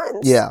 3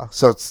 months. Yeah,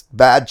 so it's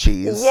bad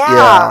cheese.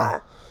 Yeah.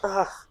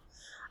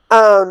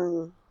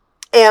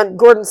 And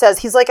Gordon says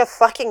he's like a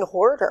fucking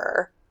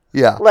hoarder.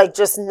 Yeah. Like,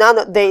 just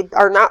they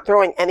are not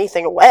throwing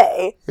anything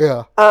away.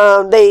 Yeah.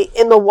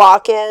 In the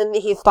walk-in,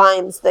 he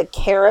finds the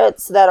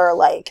carrots that are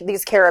like,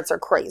 these carrots are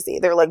crazy.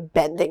 They're like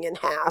bending in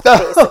half,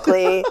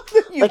 basically.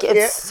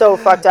 It's so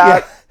fucked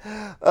up.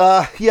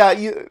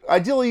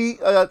 Ideally,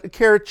 a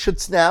carrot should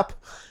snap.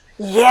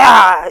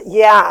 Yeah.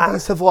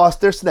 These have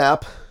lost their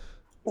snap.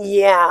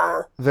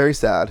 Yeah. Very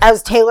sad.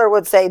 As Taylor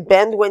would say,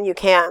 bend when you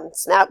can,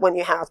 snap when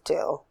you have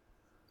to.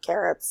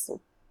 Carrots.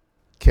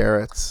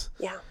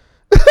 Yeah.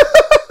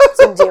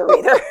 Some dear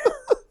reader.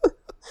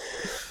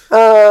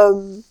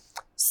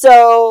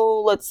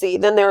 So let's see.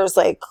 Then there's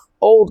like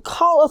old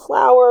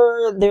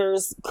cauliflower.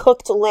 There's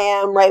cooked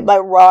lamb right by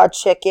raw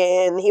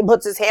chicken. He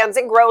puts his hands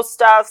in gross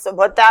stuff, so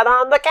put that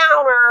on the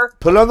counter.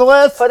 Put it on the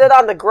list. Put it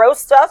on the gross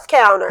stuff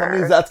counter. That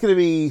means that's going to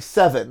be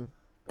 7.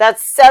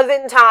 That's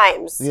 7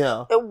 times.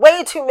 Yeah.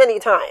 Way too many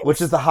times.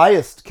 Which is the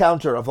highest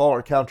counter of all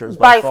our counters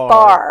by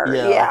far.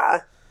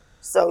 Yeah.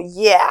 So,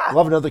 yeah.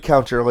 We'll have another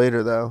counter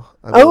later, though.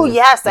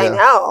 Yes, I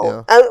know.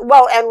 Yeah.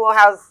 And we'll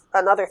have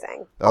another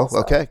thing. Oh, also.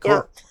 Okay,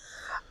 cool.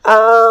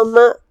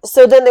 Yeah.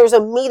 So then there's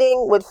a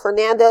meeting with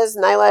Fernandez,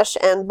 Nylash,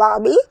 and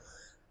Bobby.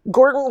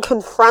 Gordon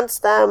confronts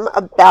them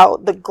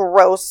about the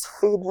gross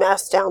food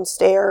mess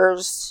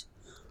downstairs.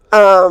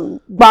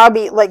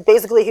 Bobby, like,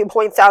 basically he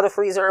points out a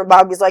freezer, and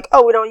Bobby's like,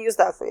 oh, we don't use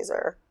that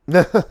freezer.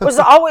 Which is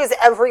always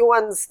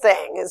everyone's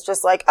thing. It's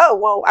just like, oh,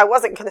 well, I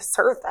wasn't going to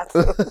serve that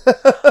food.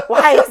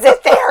 Why is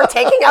it there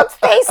taking up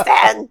space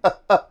then?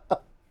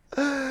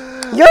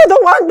 You're the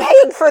one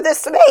paying for this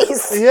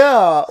space.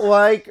 Yeah,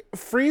 like,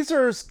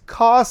 freezers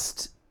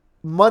cost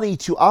money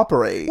to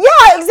operate.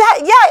 Yeah,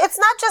 exactly. Yeah, it's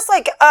not just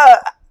like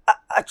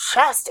a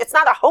chest. It's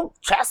not a hope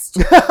chest.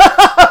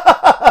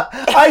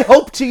 I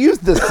hope to use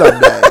this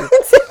someday.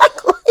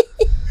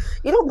 Exactly.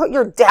 You don't put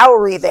your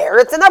dowry there.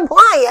 It's an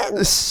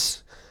appliance.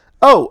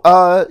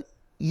 Oh,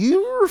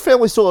 your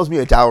family still owes me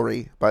a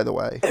dowry, by the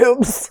way.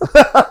 Oops.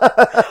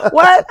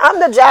 What? I'm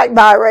the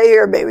jackpot right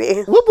here,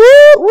 baby. Whoop,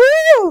 whoop.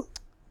 Woo!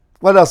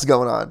 What else is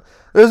going on?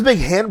 There's a big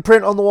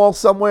handprint on the wall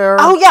somewhere.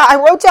 Oh, yeah. I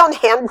wrote down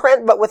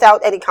handprint, but without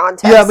any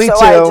context. Yeah, me too.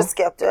 So I just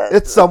skipped it.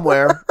 It's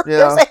somewhere. Yeah.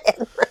 There's a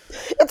handprint.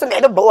 It's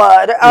made of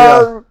blood.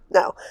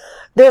 No.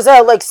 There's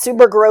a, like,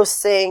 super gross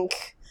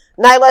sink.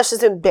 Nylash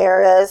is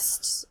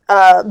embarrassed.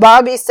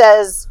 Bobby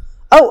says,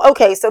 oh,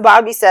 okay. So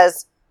Bobby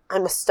says,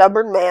 I'm a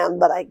stubborn man,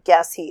 but I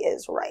guess he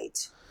is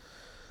right.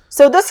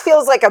 So this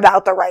feels like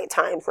about the right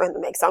time for him to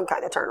make some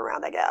kind of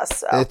turnaround, I guess.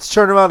 So. It's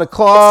turn around the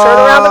clock. It's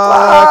turn around the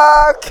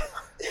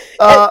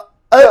clock.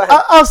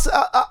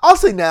 I'll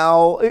say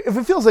now, if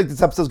it feels like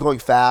this episode's going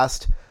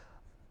fast,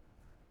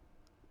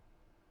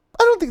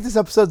 I don't think this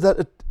episode's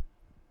that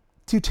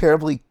too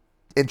terribly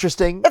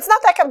interesting. It's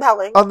not that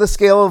compelling. On the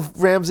scale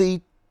of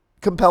Ramsey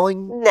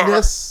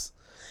compellingness.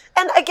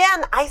 Nah. And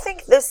again, I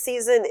think this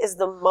season is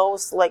the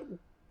most, like,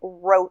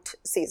 rote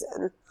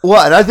season.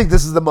 Well, and I think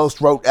this is the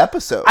most rote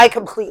episode. I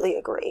completely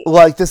agree.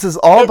 Like, this is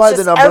all by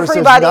the numbers.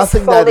 There's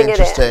nothing that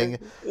interesting.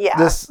 Yeah.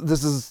 This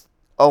is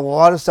a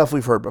lot of stuff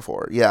we've heard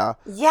before. Yeah.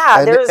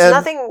 Yeah, there's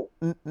nothing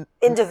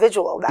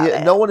individual about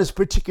it. No one is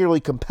particularly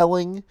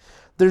compelling.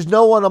 There's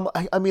no one,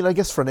 I mean, I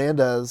guess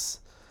Fernandez.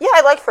 Yeah,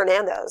 I like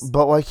Fernandez.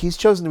 But, like, he's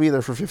chosen to be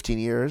there for 15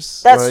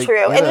 years. That's like,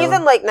 true. And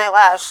even, like,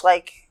 Nylash,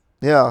 like...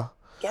 Yeah.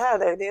 Yeah,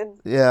 they did.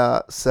 Yeah,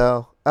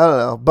 so, I don't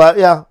know. But,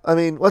 yeah, I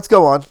mean, let's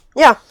go on.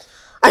 Yeah.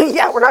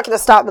 Yeah, we're not going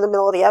to stop in the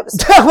middle of the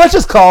episode. Let's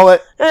just call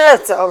it.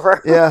 It's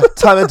over. Yeah,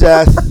 time of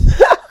death.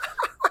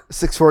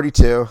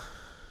 6:42.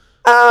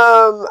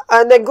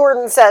 And then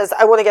Gordon says,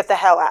 I want to get the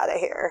hell out of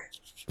here.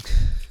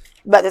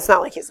 But it's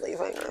not like he's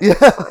leaving.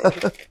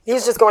 Yeah.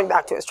 He's just going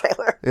back to his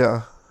trailer.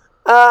 Yeah.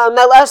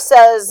 Nylash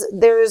says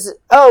there's,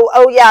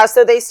 yeah,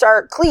 so they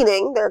start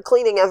cleaning. They're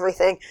cleaning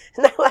everything.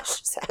 And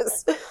Nylash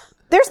says,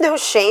 there's no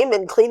shame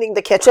in cleaning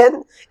the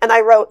kitchen. And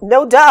I wrote,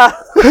 no duh.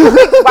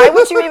 Like, why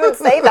would you even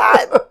say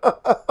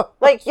that?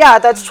 Like, yeah,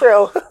 that's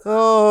true.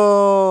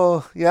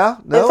 Oh, yeah.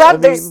 No, in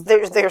fact,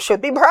 there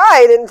should be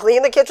pride in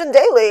cleaning the kitchen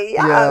daily.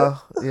 Yeah.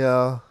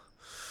 Yeah.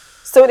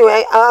 So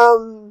anyway,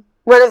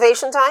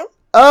 renovation time?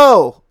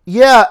 Oh,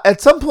 yeah. At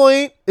some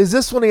point, is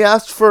this when he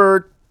asked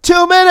for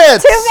 2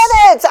 minutes? 2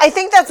 minutes! I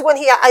think that's when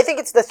I think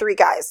it's the 3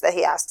 guys that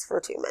he asked for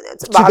 2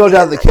 minutes. To go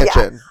down the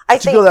kitchen. Yeah,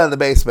 to go down the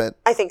basement.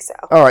 I think so.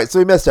 All right, so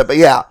we missed it, but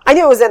yeah. I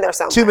knew it was in there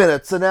somewhere. 2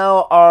 minutes. So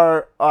now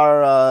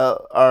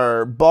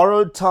our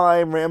borrowed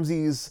time,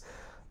 Ramsey's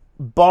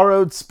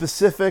borrowed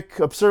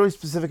absurdly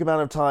specific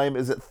amount of time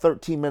is at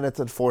 13 minutes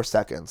and 4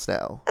 seconds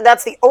now. And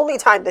that's the only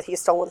time that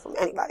he's stolen from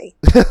anybody.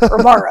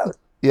 Or borrowed.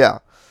 Yeah.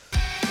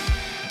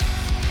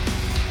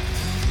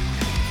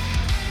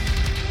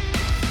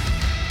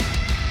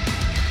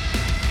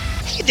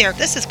 Hey there,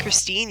 this is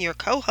Christine, your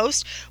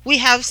co-host. We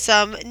have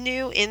some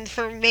new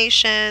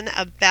information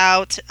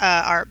about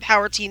our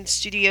Power Teen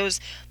Studios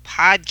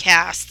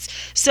podcasts.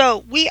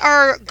 So we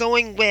are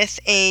going with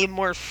a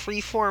more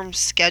freeform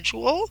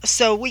schedule.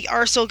 So we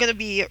are still going to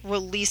be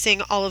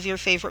releasing all of your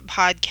favorite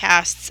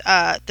podcasts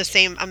the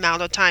same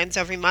amount of times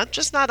every month,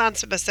 just not on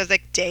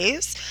specific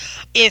days.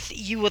 If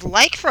you would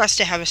like for us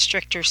to have a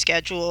stricter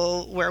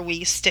schedule where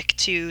we stick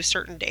to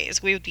certain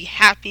days, we would be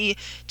happy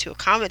to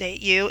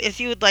accommodate you.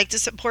 If you would like to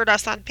support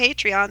us on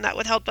Patreon, that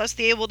would help us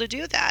be able to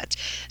do that.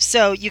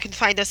 So you can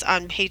find us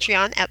on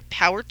Patreon at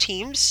Power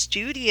Team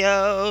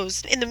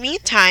Studios. In the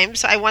meantime,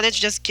 so I wanted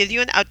to just give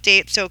you an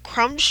update. So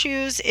Crumb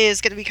Shoes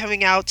is going to be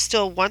coming out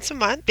still once a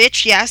month.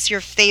 Bitch Yes, your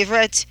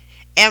favorite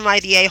Am I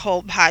the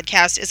A-Hole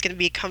podcast, is going to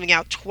be coming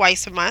out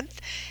twice a month.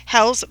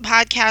 Hell's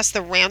podcast,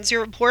 The Ramsey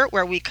Report,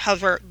 where we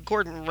cover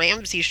Gordon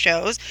Ramsay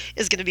shows,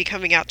 is going to be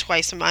coming out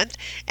twice a month.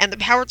 And the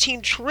Power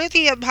Teen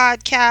Trivia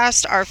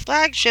podcast, our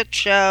flagship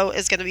show,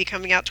 is going to be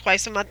coming out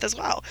twice a month as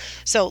well.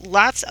 So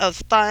lots of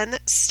fun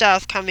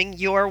stuff coming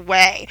your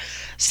way.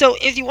 So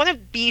if you want to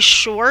be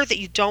sure that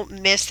you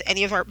don't miss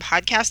any of our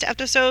podcast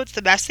episodes,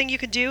 the best thing you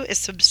can do is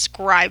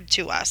subscribe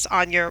to us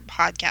on your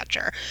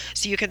podcatcher.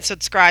 So you can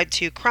subscribe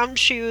to Crumb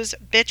Shoes,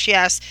 Bitch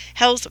Yes,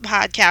 Hell's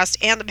podcast,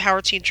 and the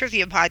Power Teen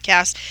Trivia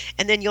podcast,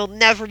 and then you'll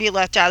never be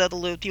left out of the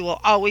loop. You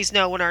will always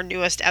know when our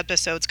newest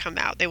episodes come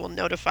out. They will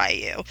notify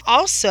you.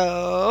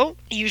 Also,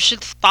 you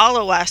should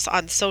follow us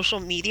on social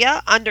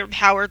media under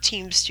Power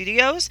Team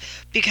Studios,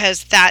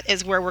 because that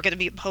is where we're going to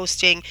be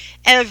posting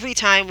every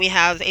time we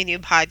have a new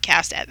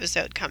podcast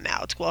episode come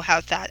out. We'll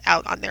have that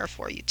out on there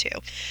for you too.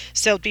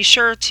 So be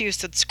sure to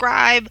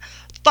subscribe.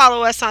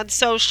 Follow us on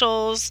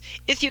socials.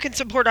 If you can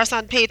support us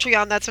on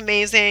Patreon, that's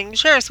amazing.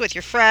 Share us with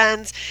your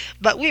friends.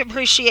 But we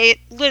appreciate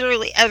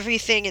literally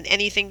everything and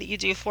anything that you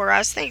do for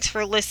us. Thanks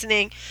for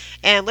listening.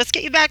 And let's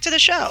get you back to the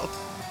show.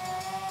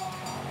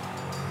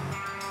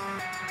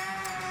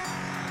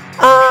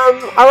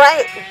 All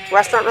right.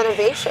 Restaurant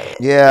renovation.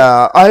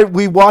 Yeah,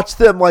 we watched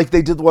them, like,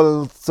 they did one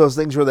of those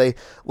things where they,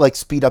 like,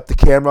 speed up the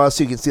camera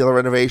so you can see all the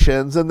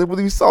renovations, and then when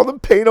we saw them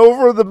paint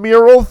over the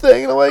mural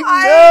thing, and I'm like,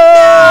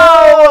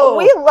 no!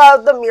 We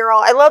love the mural.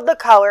 I love the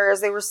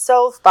colors. They were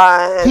so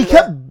fun. He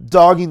kept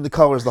dogging the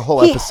colors the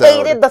whole episode. He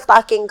hated the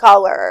fucking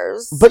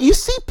colors. But you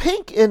see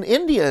pink in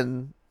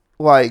Indian,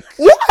 like,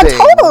 yeah, things.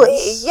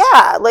 totally.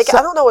 Yeah, like, so,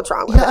 I don't know what's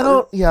wrong with him. I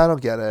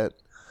don't get it.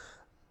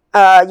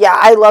 Yeah,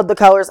 I love the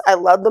colors. I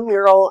love the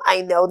mural.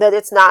 I know that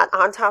it's not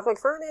on topic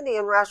for an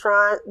Indian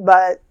restaurant,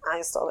 but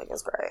I still think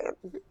it's great.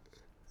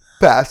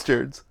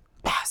 Bastards.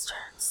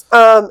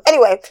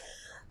 Anyway,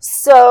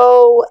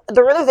 so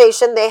the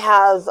renovation, they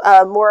have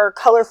more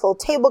colorful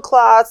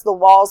tablecloths. The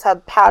walls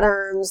have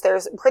patterns.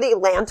 There's pretty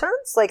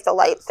lanterns. Like, the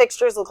light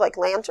fixtures look like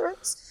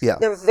lanterns. Yeah.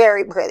 They're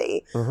very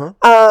pretty.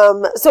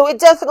 Mm-hmm. So it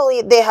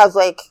definitely, they have,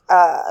 like,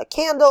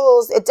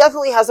 candles. It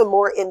definitely has a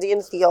more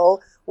Indian feel,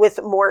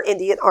 with more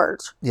Indian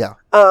art. Yeah.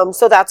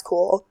 So that's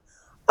cool.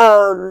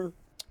 Gordon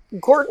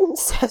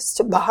says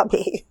to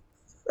Bobby,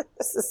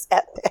 this is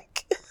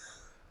epic,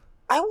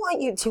 I want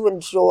you to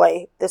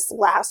enjoy this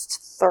last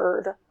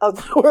third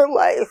of your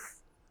life.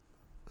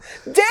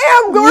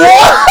 Damn, Gordon!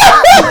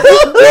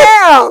 Yeah.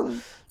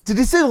 Damn! Did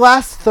he say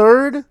last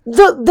third?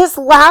 This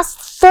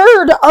last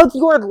third of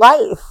your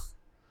life.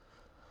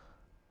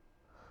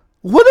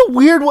 What a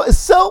weird one.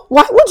 So,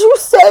 why would you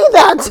say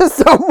that to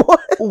someone?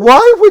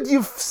 Why would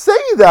you say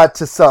that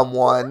to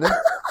someone?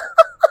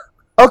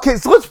 Okay,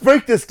 so let's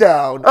break this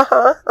down.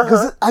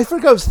 Because I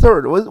forgot it was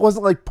third. It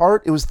wasn't like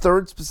part, it was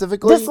third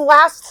specifically. This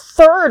last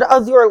third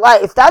of your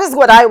life. That is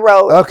what I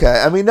wrote.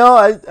 Okay, I mean, no,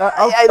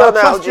 I'll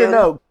trust your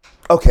note.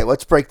 Okay,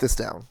 let's break this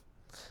down.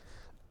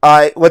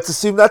 Let's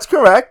assume that's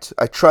correct.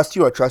 I trust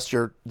you. I trust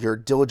your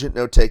diligent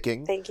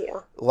note-taking. Thank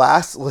you.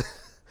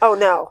 Oh,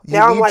 no.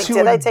 Now I'm like,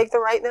 did I take the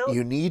right note?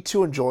 You need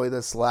to enjoy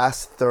this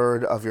last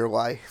third of your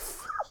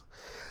life.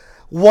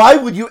 Why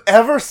would you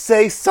ever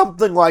say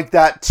something like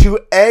that to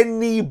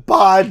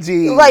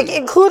anybody? Like,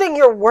 including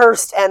your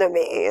worst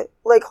enemy.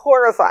 Like,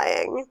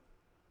 horrifying.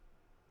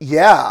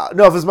 Yeah.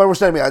 No, if it's my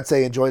worst enemy, I'd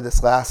say enjoy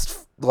this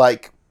last,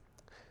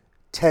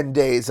 10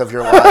 days of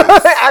your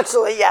life.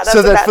 Actually, yeah, that's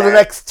so that better. For the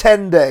next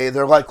 10 days,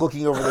 they're,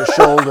 looking over their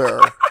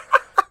shoulder.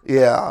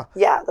 Yeah.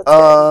 Yeah, that's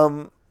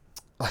good.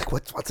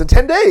 What's in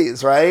 10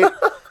 days, right?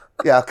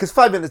 Yeah, because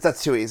 5 minutes,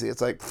 that's too easy.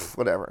 It's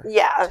whatever.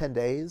 Yeah. 10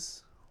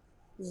 days?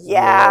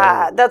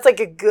 Yeah, whoa. That's a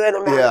good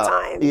amount of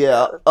time.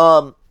 Yeah.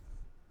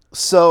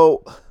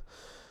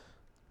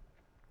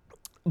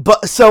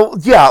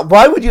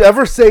 Why would you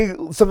ever say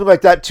something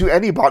like that to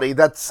anybody?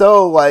 That's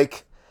so,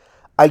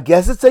 I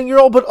guess it's saying you're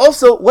old, but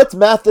also, let's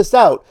math this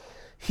out.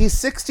 He's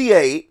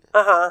 68.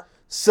 Uh-huh.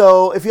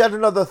 So if you had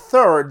another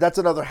third, that's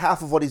another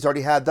half of what he's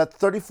already had. That's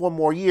 34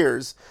 more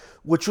years,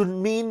 which would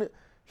mean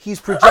he's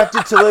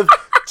projected to live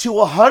to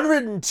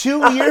 102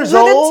 years 102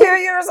 old?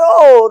 years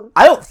old.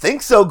 I don't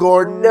think so,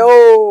 Gordon.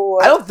 No.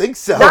 I don't think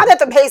so. Not at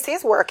the pace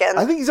he's working.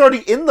 I think he's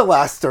already in the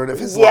last third of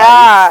his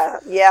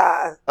life.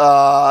 Yeah.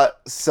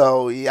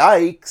 So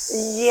yikes.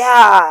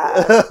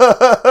 Yeah.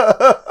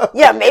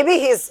 Yeah, maybe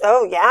he's,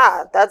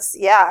 that's.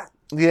 Yeah.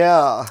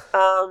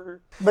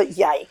 But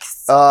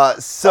yikes.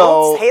 So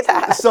don't say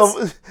that.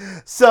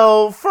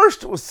 So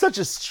first, it was such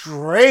a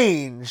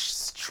strange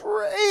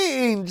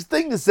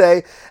thing to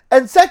say,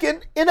 and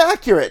second,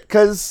 inaccurate.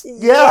 Because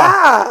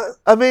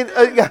I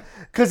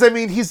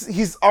mean,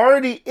 he's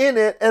already in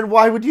it, and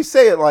why would you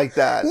say it like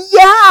that?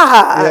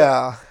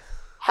 Yeah.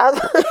 Have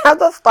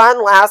the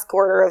fun last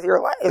quarter of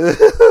your life.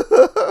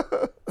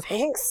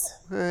 Thanks.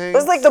 It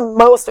was like the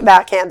most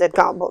backhanded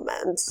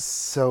compliment.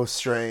 So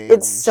strange.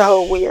 It's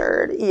so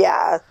weird.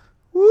 Yeah.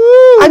 Woo.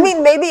 I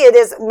mean, maybe it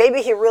is.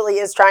 Maybe he really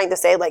is trying to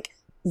say, like,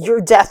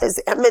 your death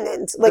is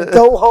imminent. Like,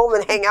 go home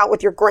and hang out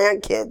with your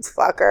grandkids,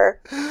 fucker.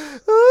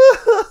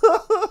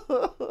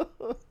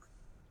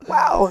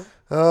 Wow.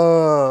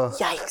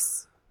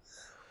 Yikes.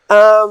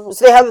 So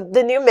they have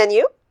the new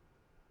menu.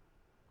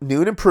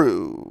 New and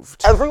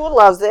improved. Everyone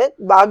loves it.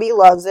 Bobby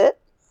loves it.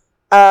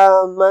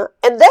 And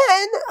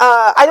then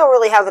I don't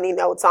really have any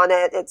notes on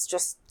it.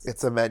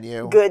 It's a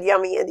menu. Good,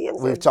 yummy Indian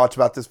food. We've talked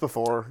about this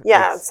before.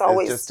 Yeah, it's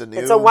always just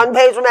it's a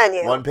one-page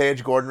menu.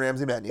 One-page Gordon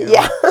Ramsay menu.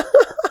 Yeah.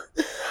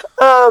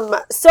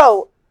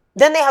 So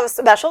then they have a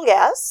special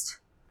guest,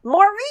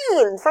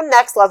 Maureen from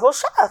Next Level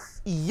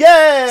Chef.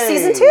 Yay!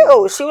 Season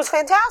 2. She was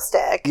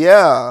fantastic.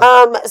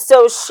 Yeah.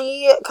 So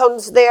she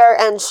comes there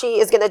and she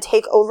is going to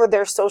take over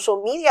their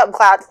social media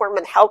platform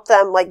and help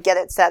them like get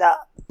it set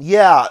up.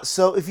 Yeah.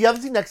 So if you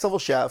haven't seen Next Level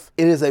Chef,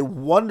 it is a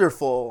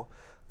wonderful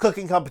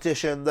cooking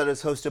competition that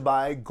is hosted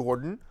by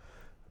Gordon,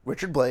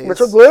 Richard Blaze, and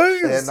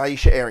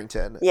Aisha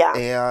Arrington. Yeah.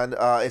 And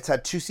it's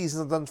had 2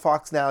 seasons on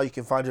Fox now. You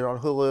can find it on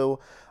Hulu.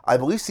 I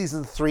believe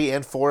season 3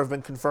 and 4 have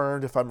been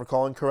confirmed, if I'm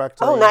recalling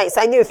correctly. Oh, nice.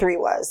 I knew 3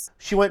 was.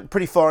 She went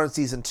pretty far in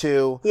season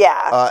 2.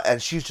 Yeah.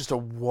 And she's just a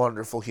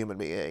wonderful human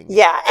being.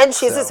 Yeah, and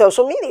she's a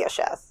social media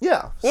chef.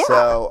 Yeah.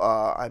 So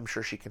I'm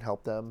sure she can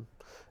help them.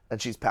 And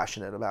she's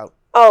passionate about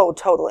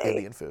totally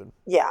Indian food.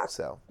 Yeah.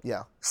 So,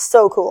 yeah.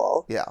 So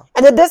cool. Yeah.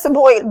 And at this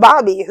point,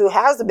 Bobby, who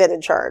has been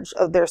in charge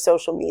of their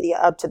social media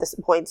up to this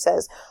point,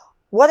 says,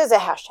 what is a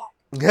hashtag?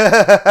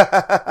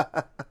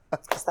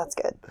 Because that's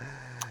good.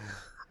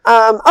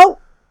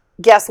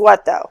 Guess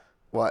what, though?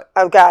 What?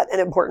 I've got an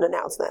important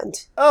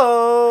announcement.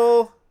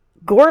 Oh.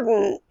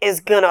 Gordon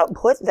is going to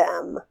put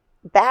them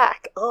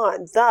back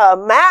on the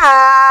map.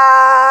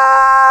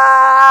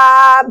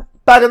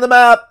 Back on the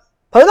map.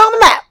 Put it on the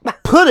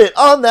map. Put it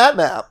on that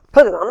map.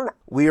 Put it on the map.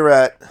 We are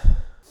at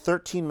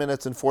 13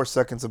 minutes and 4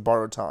 seconds of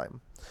borrowed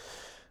time.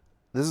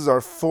 This is our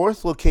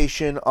 4th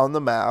location on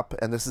the map,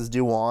 and this is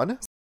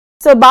Diwan.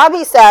 So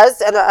Bobby says,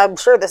 and I'm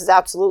sure this is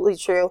absolutely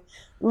true,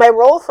 my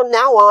role from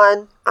now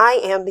on, I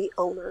am the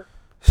owner.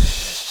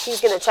 He's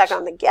going to check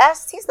on the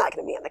guests. He's not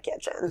going to be in the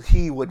kitchen.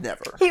 He would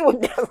never.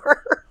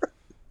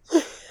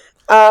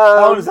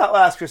 How long does that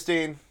last,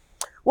 Christine?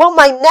 Well,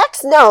 my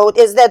next note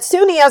is that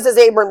soon he has his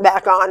apron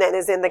back on and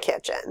is in the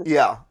kitchen.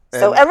 Yeah.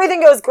 So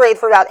everything goes great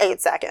for about 8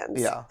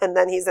 seconds. Yeah. And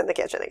then he's in the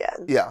kitchen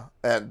again. Yeah.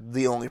 And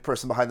the only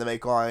person behind the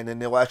make line,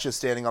 and Nilesh is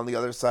standing on the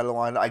other side of the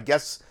line, I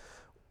guess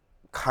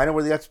kind of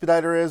where the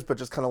expediter is, but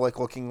just kind of like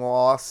looking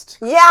lost.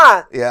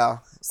 Yeah. Yeah.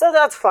 So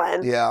that's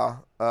fun. Yeah.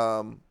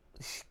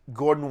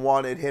 Gordon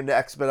wanted him to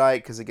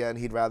expedite because, again,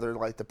 he'd rather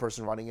like the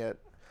person running it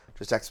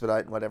just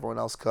expedite and let everyone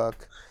else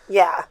cook.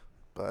 Yeah.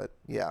 But,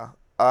 yeah.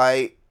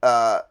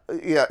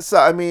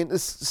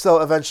 So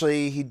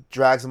eventually he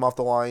drags him off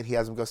the line. He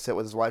has him go sit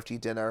with his wife to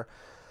eat dinner.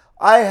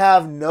 I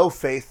have no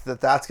faith that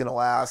that's going to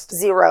last.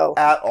 0.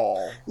 At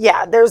all.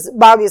 Yeah,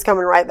 Bobby's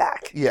coming right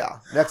back. Yeah,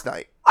 next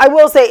night. I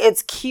will say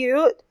it's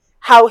cute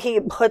how he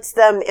puts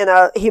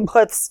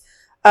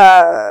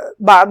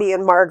Bobby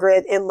and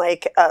Margaret in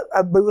like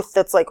a booth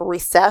that's like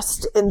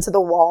recessed into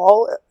the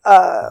wall,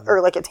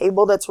 or like a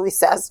table that's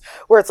recessed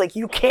where it's like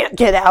you can't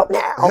get out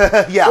now.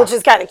 Yeah, which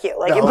is kind of cute.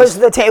 Like you push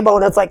the table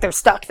and it's like they're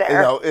stuck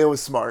there. It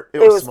was smart. It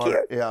was smart.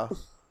 Cute. Yeah.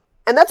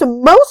 And that's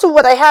most of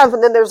what I have.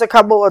 And then there's a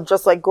couple of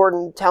just like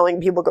Gordon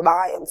telling people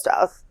goodbye and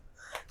stuff.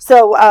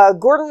 So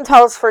Gordon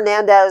tells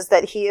Fernandez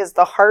that he is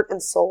the heart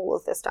and soul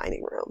of this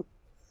dining room.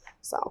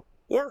 So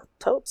yeah,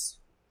 totes.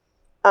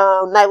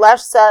 Nilesh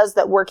says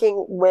that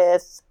working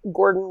with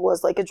Gordon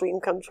was like a dream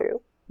come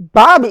true.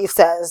 Bobby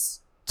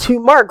says to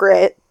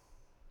Margaret,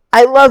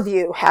 I love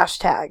you,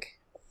 hashtag.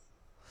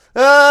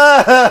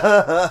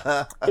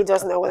 He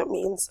doesn't know what it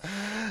means.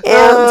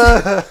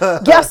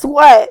 And guess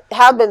what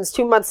happens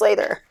 2 months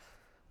later?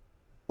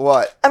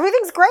 What?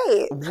 Everything's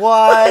great.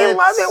 What? I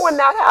love it when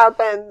that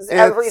happens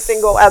every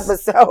single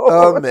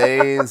episode.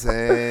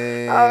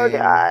 Amazing. Oh,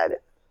 God.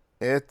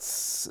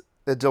 It's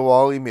a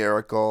Diwali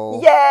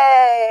miracle.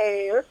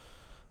 Yay!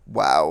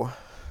 Wow.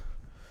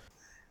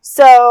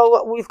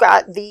 So we've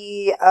got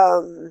the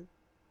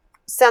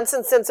sense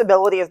and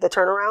sensibility of the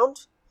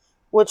turnaround,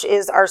 which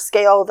is our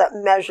scale that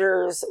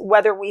measures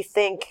whether we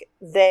think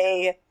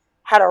they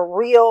had a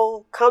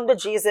real come to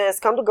Jesus,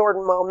 come to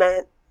Gordon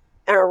moment,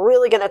 and are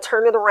really going to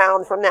turn it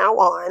around from now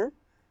on.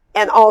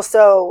 And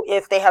also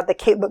if they have the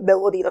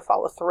capability to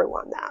follow through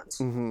on that.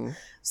 Mm-hmm.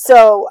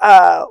 So,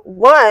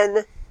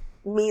 one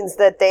means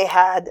that they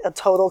had a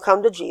total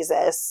come to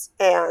Jesus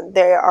and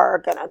they are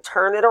going to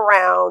turn it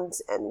around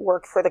and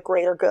work for the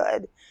greater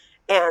good.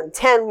 And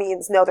 10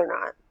 means no, they're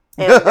not.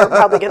 And they're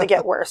probably going to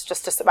get worse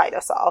just to spite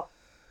us all.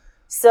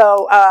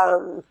 So,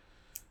 I'm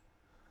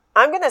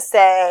going to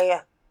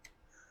say,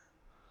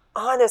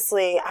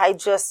 honestly,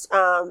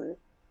 I'm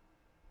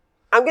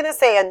going to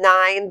say a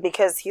 9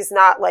 because he's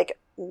not like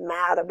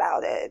mad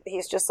about it.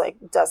 He's just like,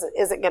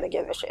 isn't going to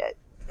give a shit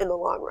in the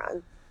long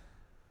run.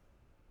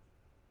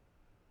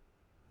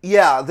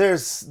 Yeah,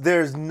 there's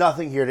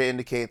nothing here to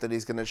indicate that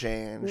he's going to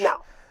change.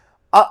 No.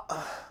 I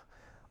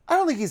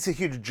don't think he's a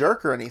huge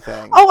jerk or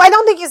anything. Oh, I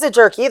don't think he's a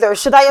jerk either.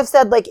 Should I have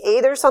said like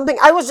 8 or something?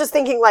 I was just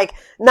thinking like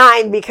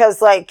 9 because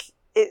like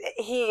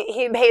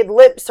he paid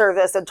lip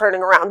service and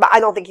turning around, but I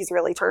don't think he's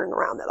really turning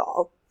around at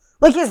all.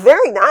 Like he's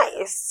very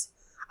nice.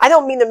 I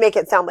don't mean to make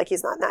it sound like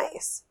he's not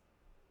nice.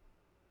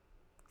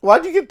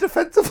 Why'd you get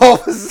defensive all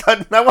of a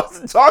sudden? I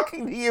wasn't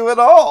talking to you at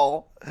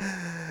all.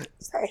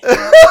 Sorry.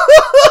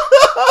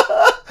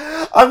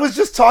 I was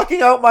just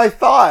talking out my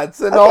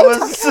thoughts, and Okay, all of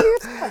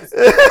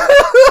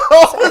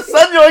a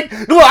sudden you're like,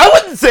 no, I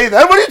wouldn't say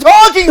that. What are you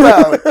talking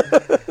about?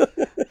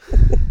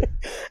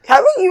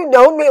 Haven't you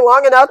known me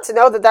long enough to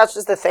know that that's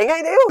just the thing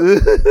I do?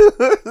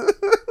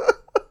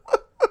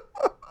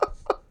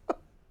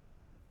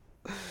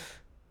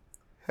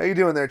 How you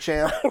doing there,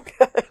 champ?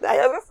 I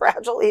have a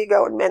fragile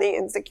ego and many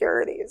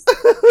insecurities.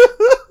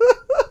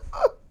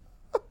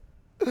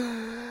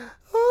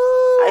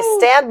 I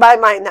stand by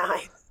my 9.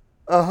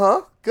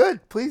 Uh-huh.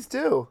 Good. Please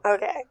do.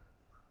 Okay.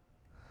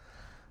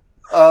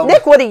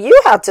 Nick, what do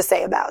you have to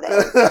say about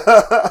it?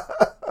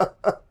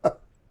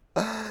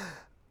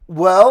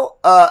 Well,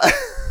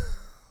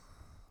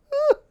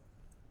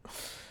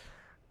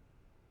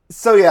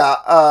 so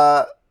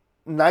yeah,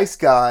 nice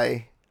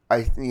guy,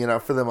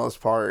 for the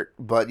most part,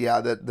 but yeah,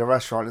 the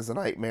restaurant is a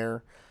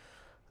nightmare.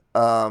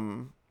 They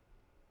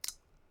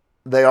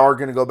are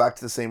going to go back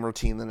to the same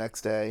routine the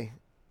next day.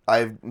 I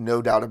have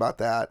no doubt about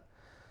that.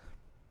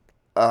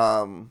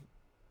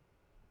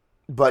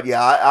 But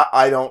yeah,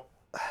 I don't.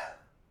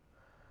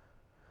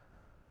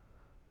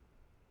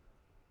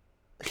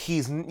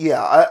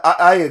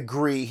 I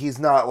agree. He's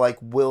not like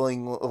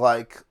willing,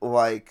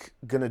 like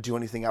gonna do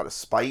anything out of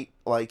spite.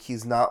 Like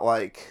he's not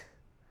like,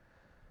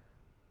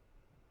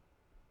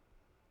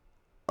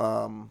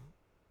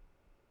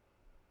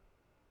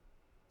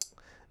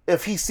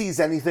 if he sees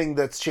anything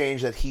that's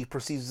changed that he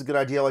perceives as a good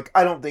idea, like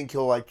I don't think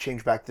he'll like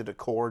change back the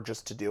decor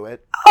just to do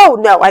it. Oh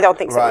no, I don't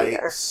think so Right.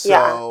 either.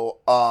 So,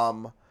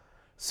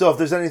 so if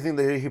there's anything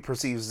that he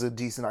perceives as a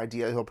decent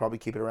idea, he'll probably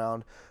keep it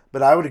around.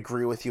 But I would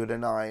agree with you at a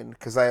 9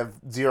 because I have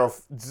zero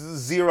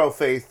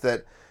faith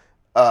that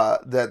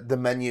that the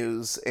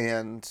menus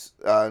and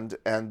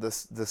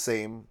the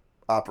same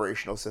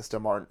operational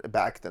system aren't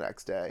back the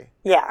next day.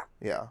 Yeah.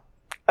 Yeah.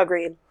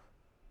 Agreed.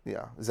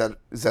 Yeah. Is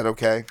that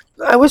okay?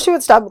 I wish you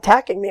would stop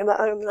attacking me, but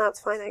that's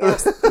fine, I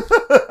guess.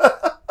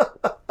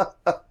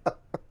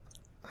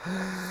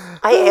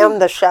 I am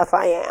the chef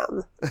I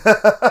am.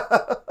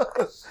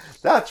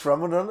 That's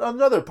from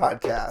another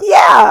podcast.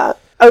 Yeah.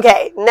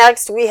 Okay,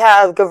 next we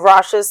have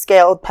Gavrash's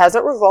Scaled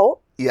Peasant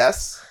Revolt.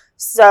 Yes.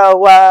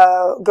 So,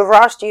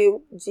 Gavrash, do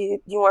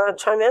you want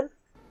to chime in?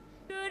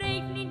 Good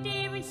evening,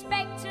 dear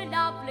Inspector,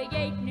 lovely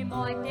evening,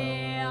 my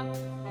dear.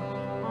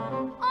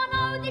 I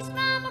know this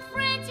man, my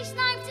friend, his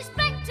name's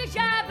Inspector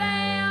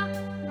Javert.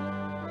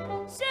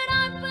 So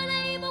don't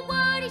believe a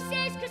word he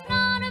says, 'cause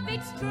none of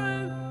it's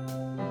true.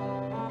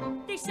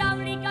 This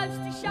only goes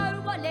to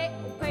show what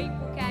little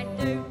people can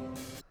do.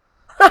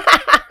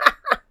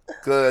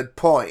 Good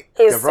point.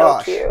 He's Gavroche.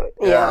 so cute.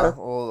 Yeah.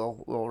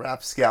 Little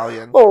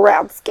rapscallion. Little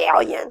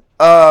rapscallion.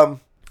 All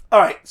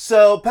right.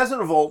 So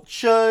Peasant Revolt.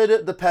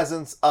 Should the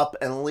peasants up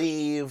and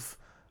leave?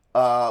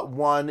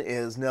 1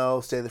 is no,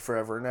 stay there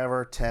forever and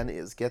ever. 10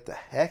 is get the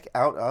heck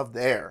out of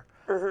there.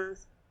 Mm-hmm.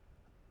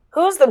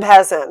 Who's the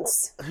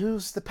peasants?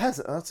 Who's the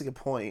peasant? Oh, that's a good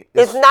point.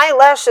 If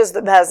Nylesh is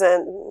the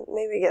peasant,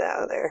 maybe get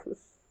out of there.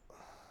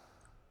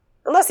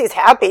 Unless he's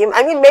happy.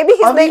 I mean, maybe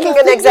he's making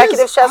an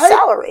executive chef's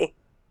salary.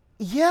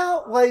 Yeah,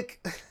 like,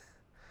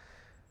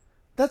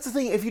 that's the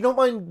thing. If you don't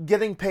mind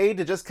getting paid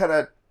to just kind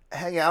of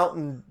hang out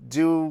and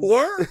do,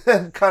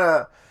 and kind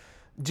of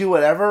do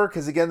whatever,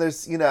 because again,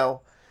 there's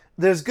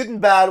good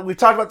and bad. We've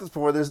talked about this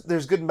before.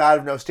 There's good and bad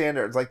of no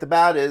standards. Like the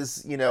bad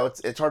is,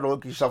 it's hard to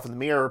look at yourself in the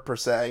mirror per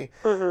se,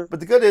 but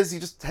the good is you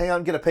just hang out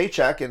and get a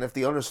paycheck, and if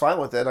the owner's fine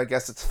with it, I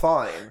guess it's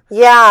fine.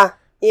 Yeah.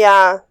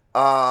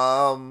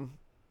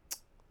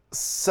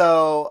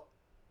 So.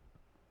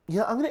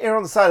 Yeah, I'm going to err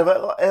on the side of it,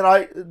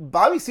 and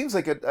Bobby seems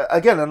like, a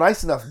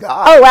nice enough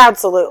guy. Oh,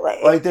 absolutely.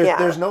 Like,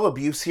 there's no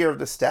abuse here of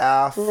the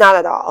staff. Not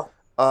at all.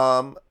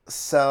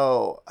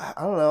 So, I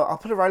don't know, I'll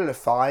put it right at a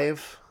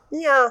 5.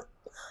 Yeah.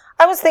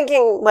 I was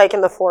thinking, like, in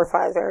the 4 or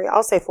 5 area.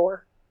 I'll say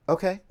 4.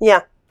 Okay.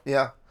 Yeah.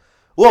 Yeah.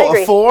 Whoa,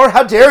 a 4?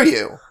 How dare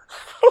you?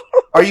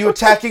 Are you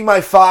attacking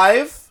my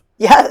 5?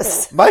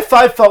 Yes. My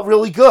 5 felt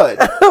really good.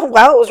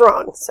 Well, it was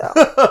wrong, so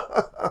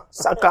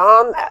suck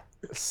on that.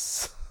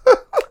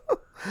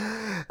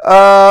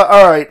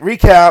 All right,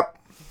 recap.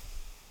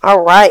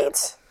 All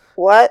right.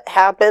 What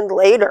happened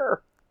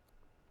later?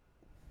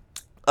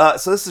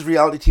 So this is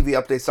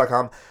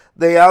realitytvupdates.com.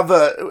 They have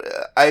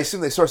I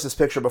assume they sourced this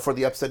picture before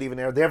the episode even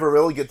aired. They have a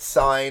really good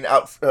sign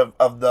out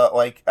of the,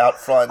 like, out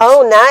front.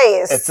 Oh,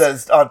 nice. It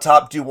says on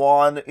top,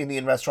 Diwan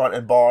Indian Restaurant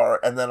and Bar,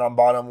 and then on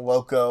bottom,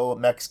 Loco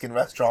Mexican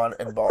Restaurant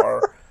and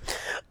Bar.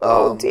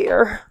 Oh,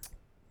 dear.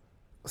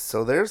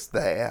 So there's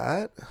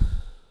that.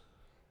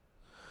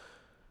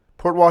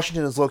 Port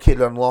Washington is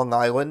located on Long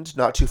Island,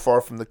 not too far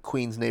from the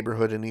Queens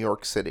neighborhood in New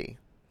York City.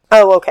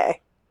 Oh,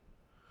 okay.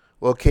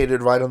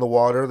 Located right on the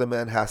water, the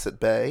Manhasset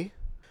Bay.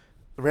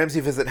 The Ramsey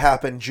visit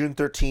happened June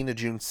 13 to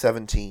June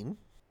 17.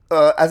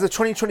 As of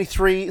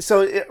 2023,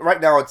 right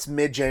now it's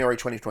mid-January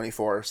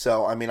 2024,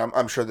 so I mean,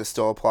 I'm sure this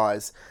still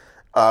applies.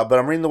 But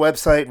I'm reading the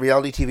website,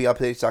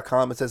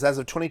 realitytvupdates.com. It says, as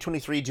of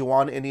 2023,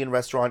 Diwan Indian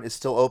Restaurant is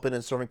still open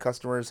and serving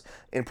customers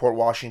in Port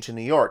Washington,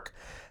 New York.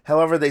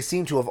 However, they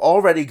seem to have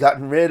already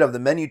gotten rid of the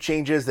menu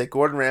changes that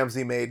Gordon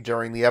Ramsay made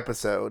during the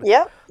episode.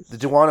 Yep. The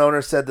Diwan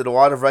owner said that a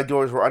lot of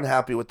regulars were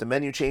unhappy with the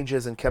menu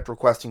changes and kept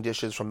requesting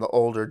dishes from the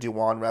older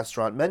Diwan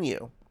restaurant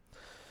menu.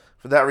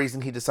 For that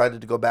reason, he decided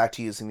to go back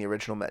to using the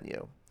original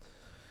menu.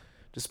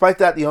 Despite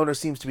that, the owner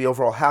seems to be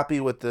overall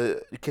happy with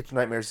the Kitchen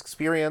Nightmares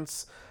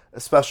experience,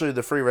 especially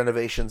the free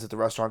renovations that the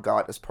restaurant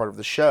got as part of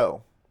the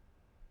show.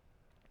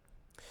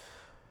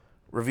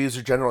 Reviews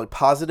are generally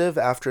positive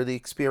after the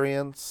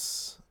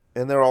experience,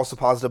 and they're also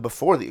positive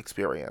before the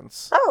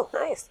experience. Oh,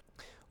 nice.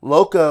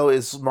 Loco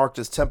is marked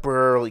as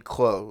temporarily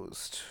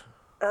closed.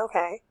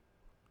 Okay.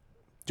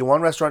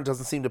 Diwan Restaurant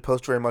doesn't seem to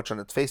post very much on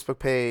its Facebook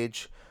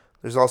page.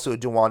 There's also a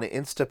Diwan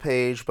Insta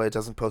page, but it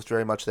doesn't post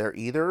very much there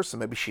either, so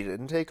maybe she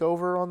didn't take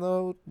over on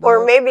the...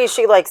 Or maybe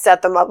she, like,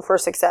 set them up for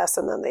success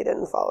and then they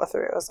didn't follow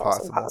through. It's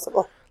also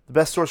possible. The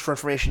best source for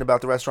information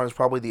about the restaurant is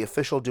probably the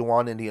official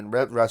Diwan Indian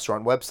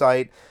Restaurant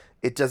website.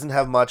 It doesn't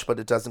have much,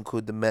 but it does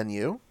include the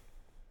menu.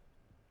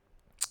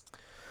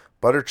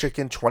 Butter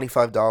chicken,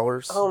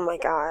 $25. Oh, my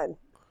God.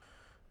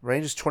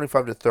 Range is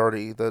 25 to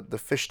 30. The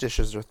fish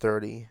dishes are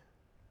 30.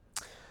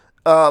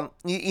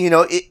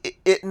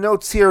 It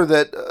notes here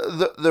that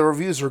the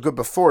reviews were good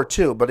before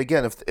too, but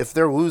again, if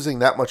they're losing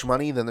that much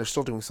money, then they're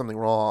still doing something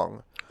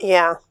wrong.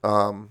 Yeah.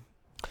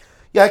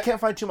 I can't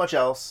find too much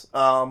else.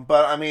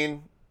 But I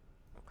mean,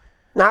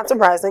 not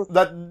surprising.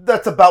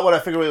 That's about what I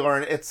figured we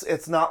learned.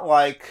 It's not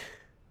like,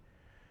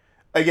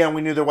 again,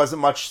 we knew there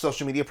wasn't much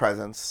social media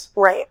presence.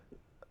 Right.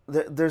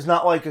 There's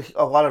not like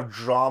a lot of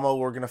drama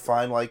we're going to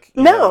find, like...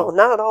 not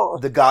at all.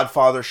 The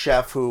Godfather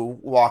chef who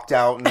walked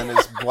out and then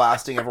is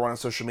blasting everyone on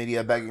social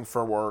media begging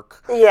for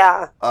work.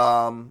 Yeah.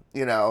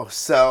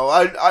 So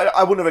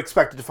I wouldn't have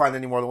expected to find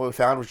any more than what we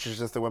found, which is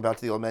just they went back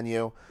to the old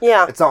menu.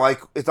 Yeah. It's not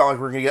like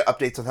we're going to get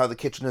updates on how the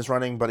kitchen is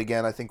running, but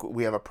again, I think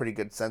we have a pretty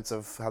good sense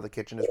of how the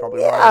kitchen is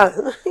probably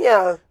running.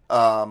 Yeah.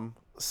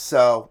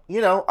 So,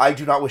 I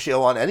do not wish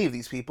ill on any of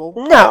these people.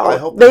 No, I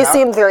hope they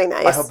seem very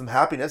nice. I hope them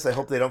happiness. I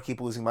hope they don't keep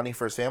losing money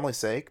for his family's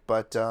sake.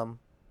 But,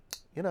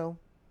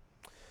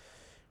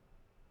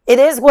 It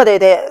is what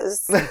it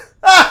is.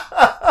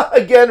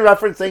 Again,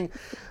 referencing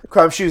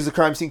Crime Shoes, the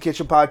Crime Scene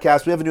Kitchen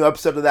podcast. We have a new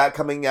episode of that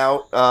coming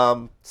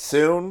out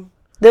soon.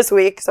 This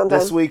week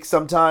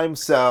sometime.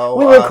 So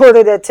we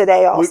recorded it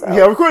today also.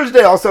 Recorded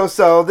today also.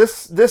 So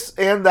this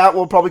and that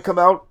will probably come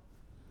out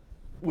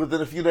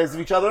within a few days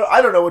of each other.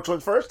 I don't know which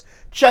one's first.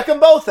 Check them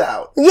both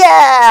out.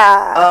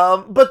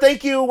 Yeah. But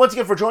thank you once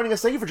again for joining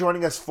us. Thank you for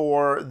joining us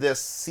for this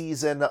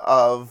season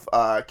of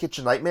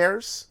Kitchen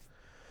Nightmares.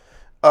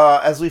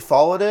 As we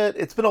followed it,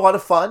 it's been a lot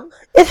of fun.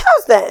 It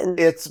has been.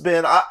 It's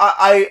been.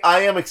 I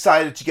am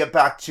excited to get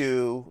back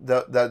to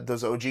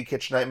those OG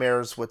Kitchen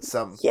Nightmares with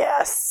some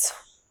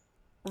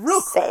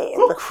real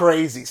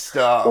crazy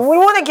stuff. We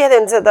want to get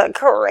into the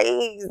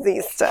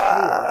crazy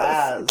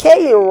stuff.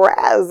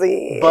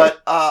 Crazy.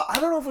 But I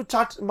don't know if we've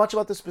talked much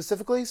about this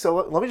specifically, so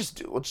let's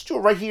do it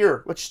right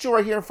here. Let's just do it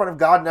right here in front of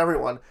God and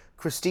everyone.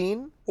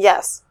 Christine?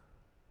 Yes.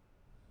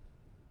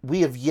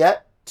 We have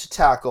yet to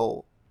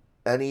tackle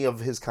any of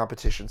his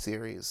competition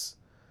series.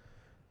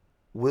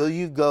 Will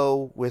you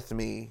go with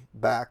me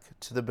back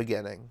to the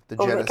beginning, the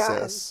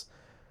Genesis?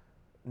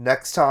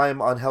 Next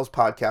time on Hell's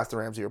Podcast, The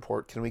Ramsey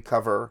Report, can we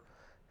cover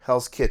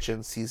Hell's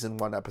Kitchen Season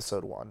 1,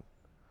 Episode 1?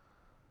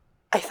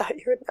 I thought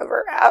you would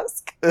never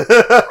ask.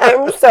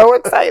 I'm so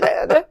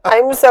excited.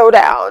 I'm so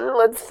down.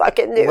 Let's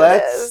fucking do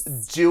this.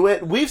 Let's do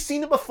it. We've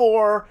seen it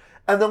before,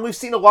 and then we've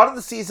seen a lot of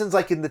the seasons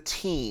like in the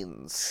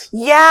teens.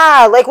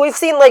 Yeah, like we've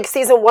seen like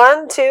season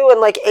 1, 2,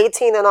 and like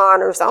 18 and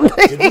on or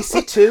something. Did we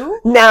see 2?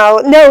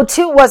 No,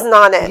 2 wasn't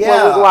on it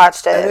when we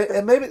watched it.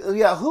 And maybe,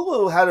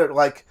 Hulu had it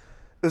like...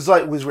 It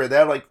was weird. They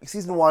had like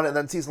season 1 and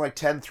then season like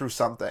 10 through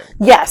something.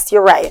 Yes,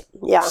 you're right.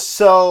 Yeah.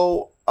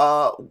 So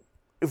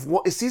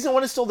if season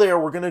 1 is still there,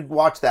 we're gonna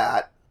watch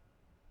that.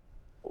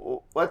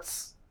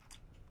 Let's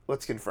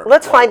confirm.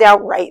 Let's find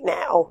out right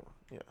now.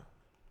 Yeah.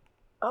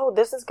 Oh,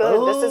 this is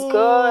good. This is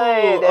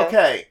good.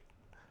 Okay.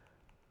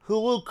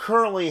 Hulu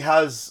currently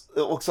has,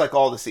 it looks like,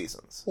 all the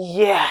seasons.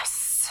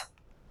 Yes.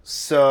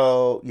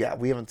 So, yeah,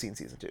 we haven't seen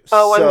season 2.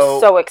 Oh, I'm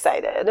so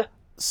excited.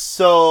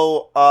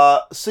 So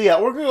yeah,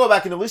 we're going to go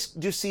back and at least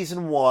do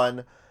season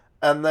 1,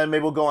 and then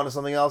maybe we'll go on to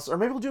something else, or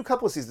maybe we'll do a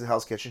couple of seasons of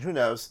Hell's Kitchen, who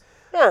knows.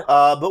 Yeah.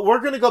 But we're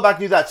going to go back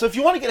and do that. So if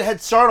you want to get a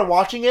head start on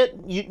watching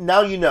it,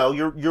 now you know,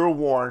 you're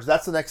warned.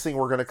 That's the next thing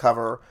we're going to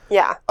cover.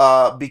 Yeah.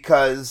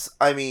 Because,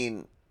 I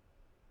mean,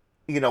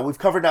 you know, we've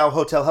covered now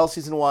Hotel Hell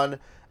Season 1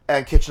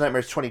 and Kitchen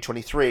Nightmares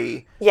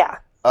 2023. Yeah.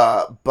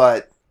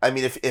 But, I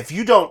mean, if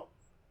you don't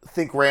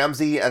think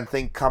Ramsey and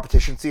think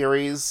competition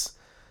series...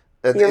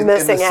 You're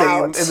missing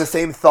out. In the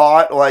same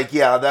thought, like,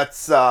 yeah,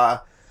 that's,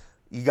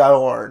 you gotta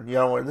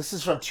learn. This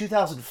is from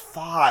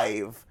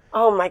 2005.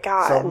 Oh my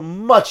God. So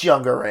much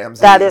younger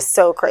Ramsey. That is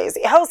so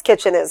crazy. Hell's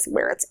Kitchen is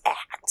where it's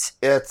at.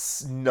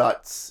 It's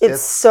nuts.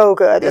 It's so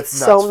good. It's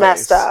so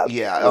messed up.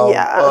 Yeah.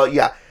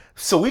 Yeah.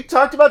 So we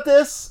talked about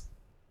this.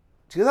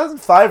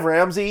 2005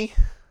 Ramsey.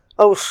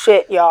 Oh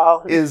shit,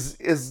 y'all.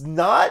 Is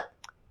not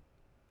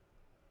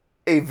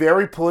a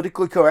very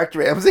politically correct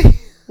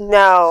Ramsey.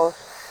 No.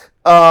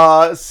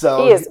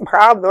 So he is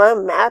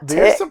problematic.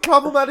 There's some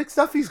problematic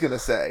stuff he's gonna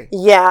say.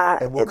 Yeah,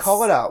 and we'll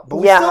call it out. But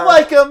we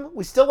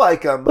still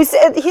like him.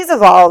 He's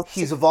evolved.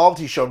 He's evolved.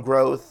 He's shown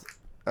growth.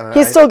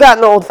 He's still got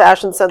an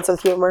old-fashioned sense of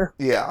humor.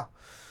 Yeah.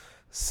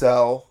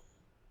 So,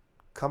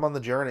 come on the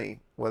journey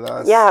with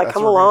us. Yeah,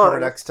 come along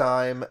next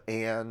time,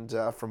 and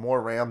for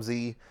more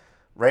Ramsey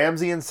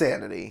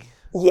insanity.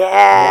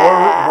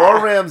 Yeah.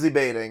 More Ramsey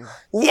baiting.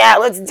 Yeah,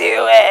 let's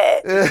do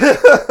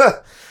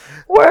it.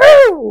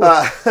 Woo!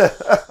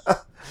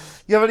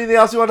 You have anything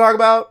else you want to talk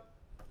about?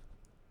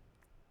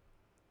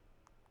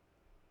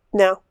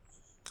 No.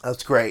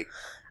 That's great.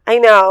 I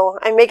know.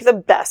 I make the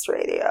best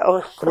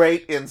radio.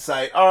 Great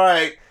insight. All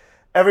right,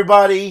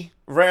 everybody,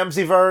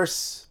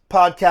 Ramseyverse,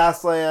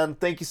 Podcast Land,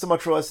 thank you so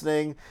much for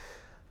listening.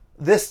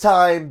 This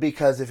time,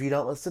 because if you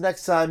don't listen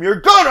next time, you're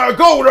gonna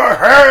go to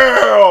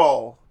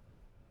hell!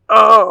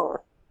 Oh.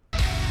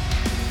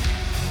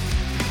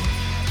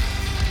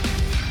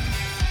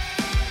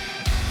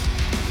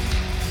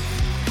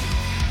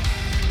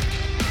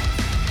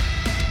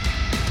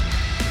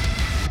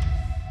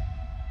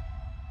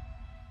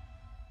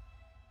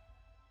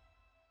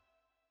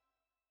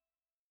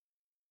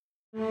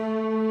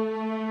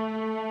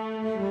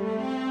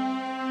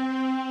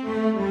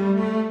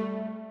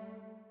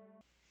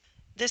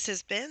 This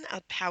has been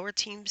a Power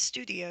Team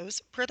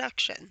Studios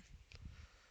production.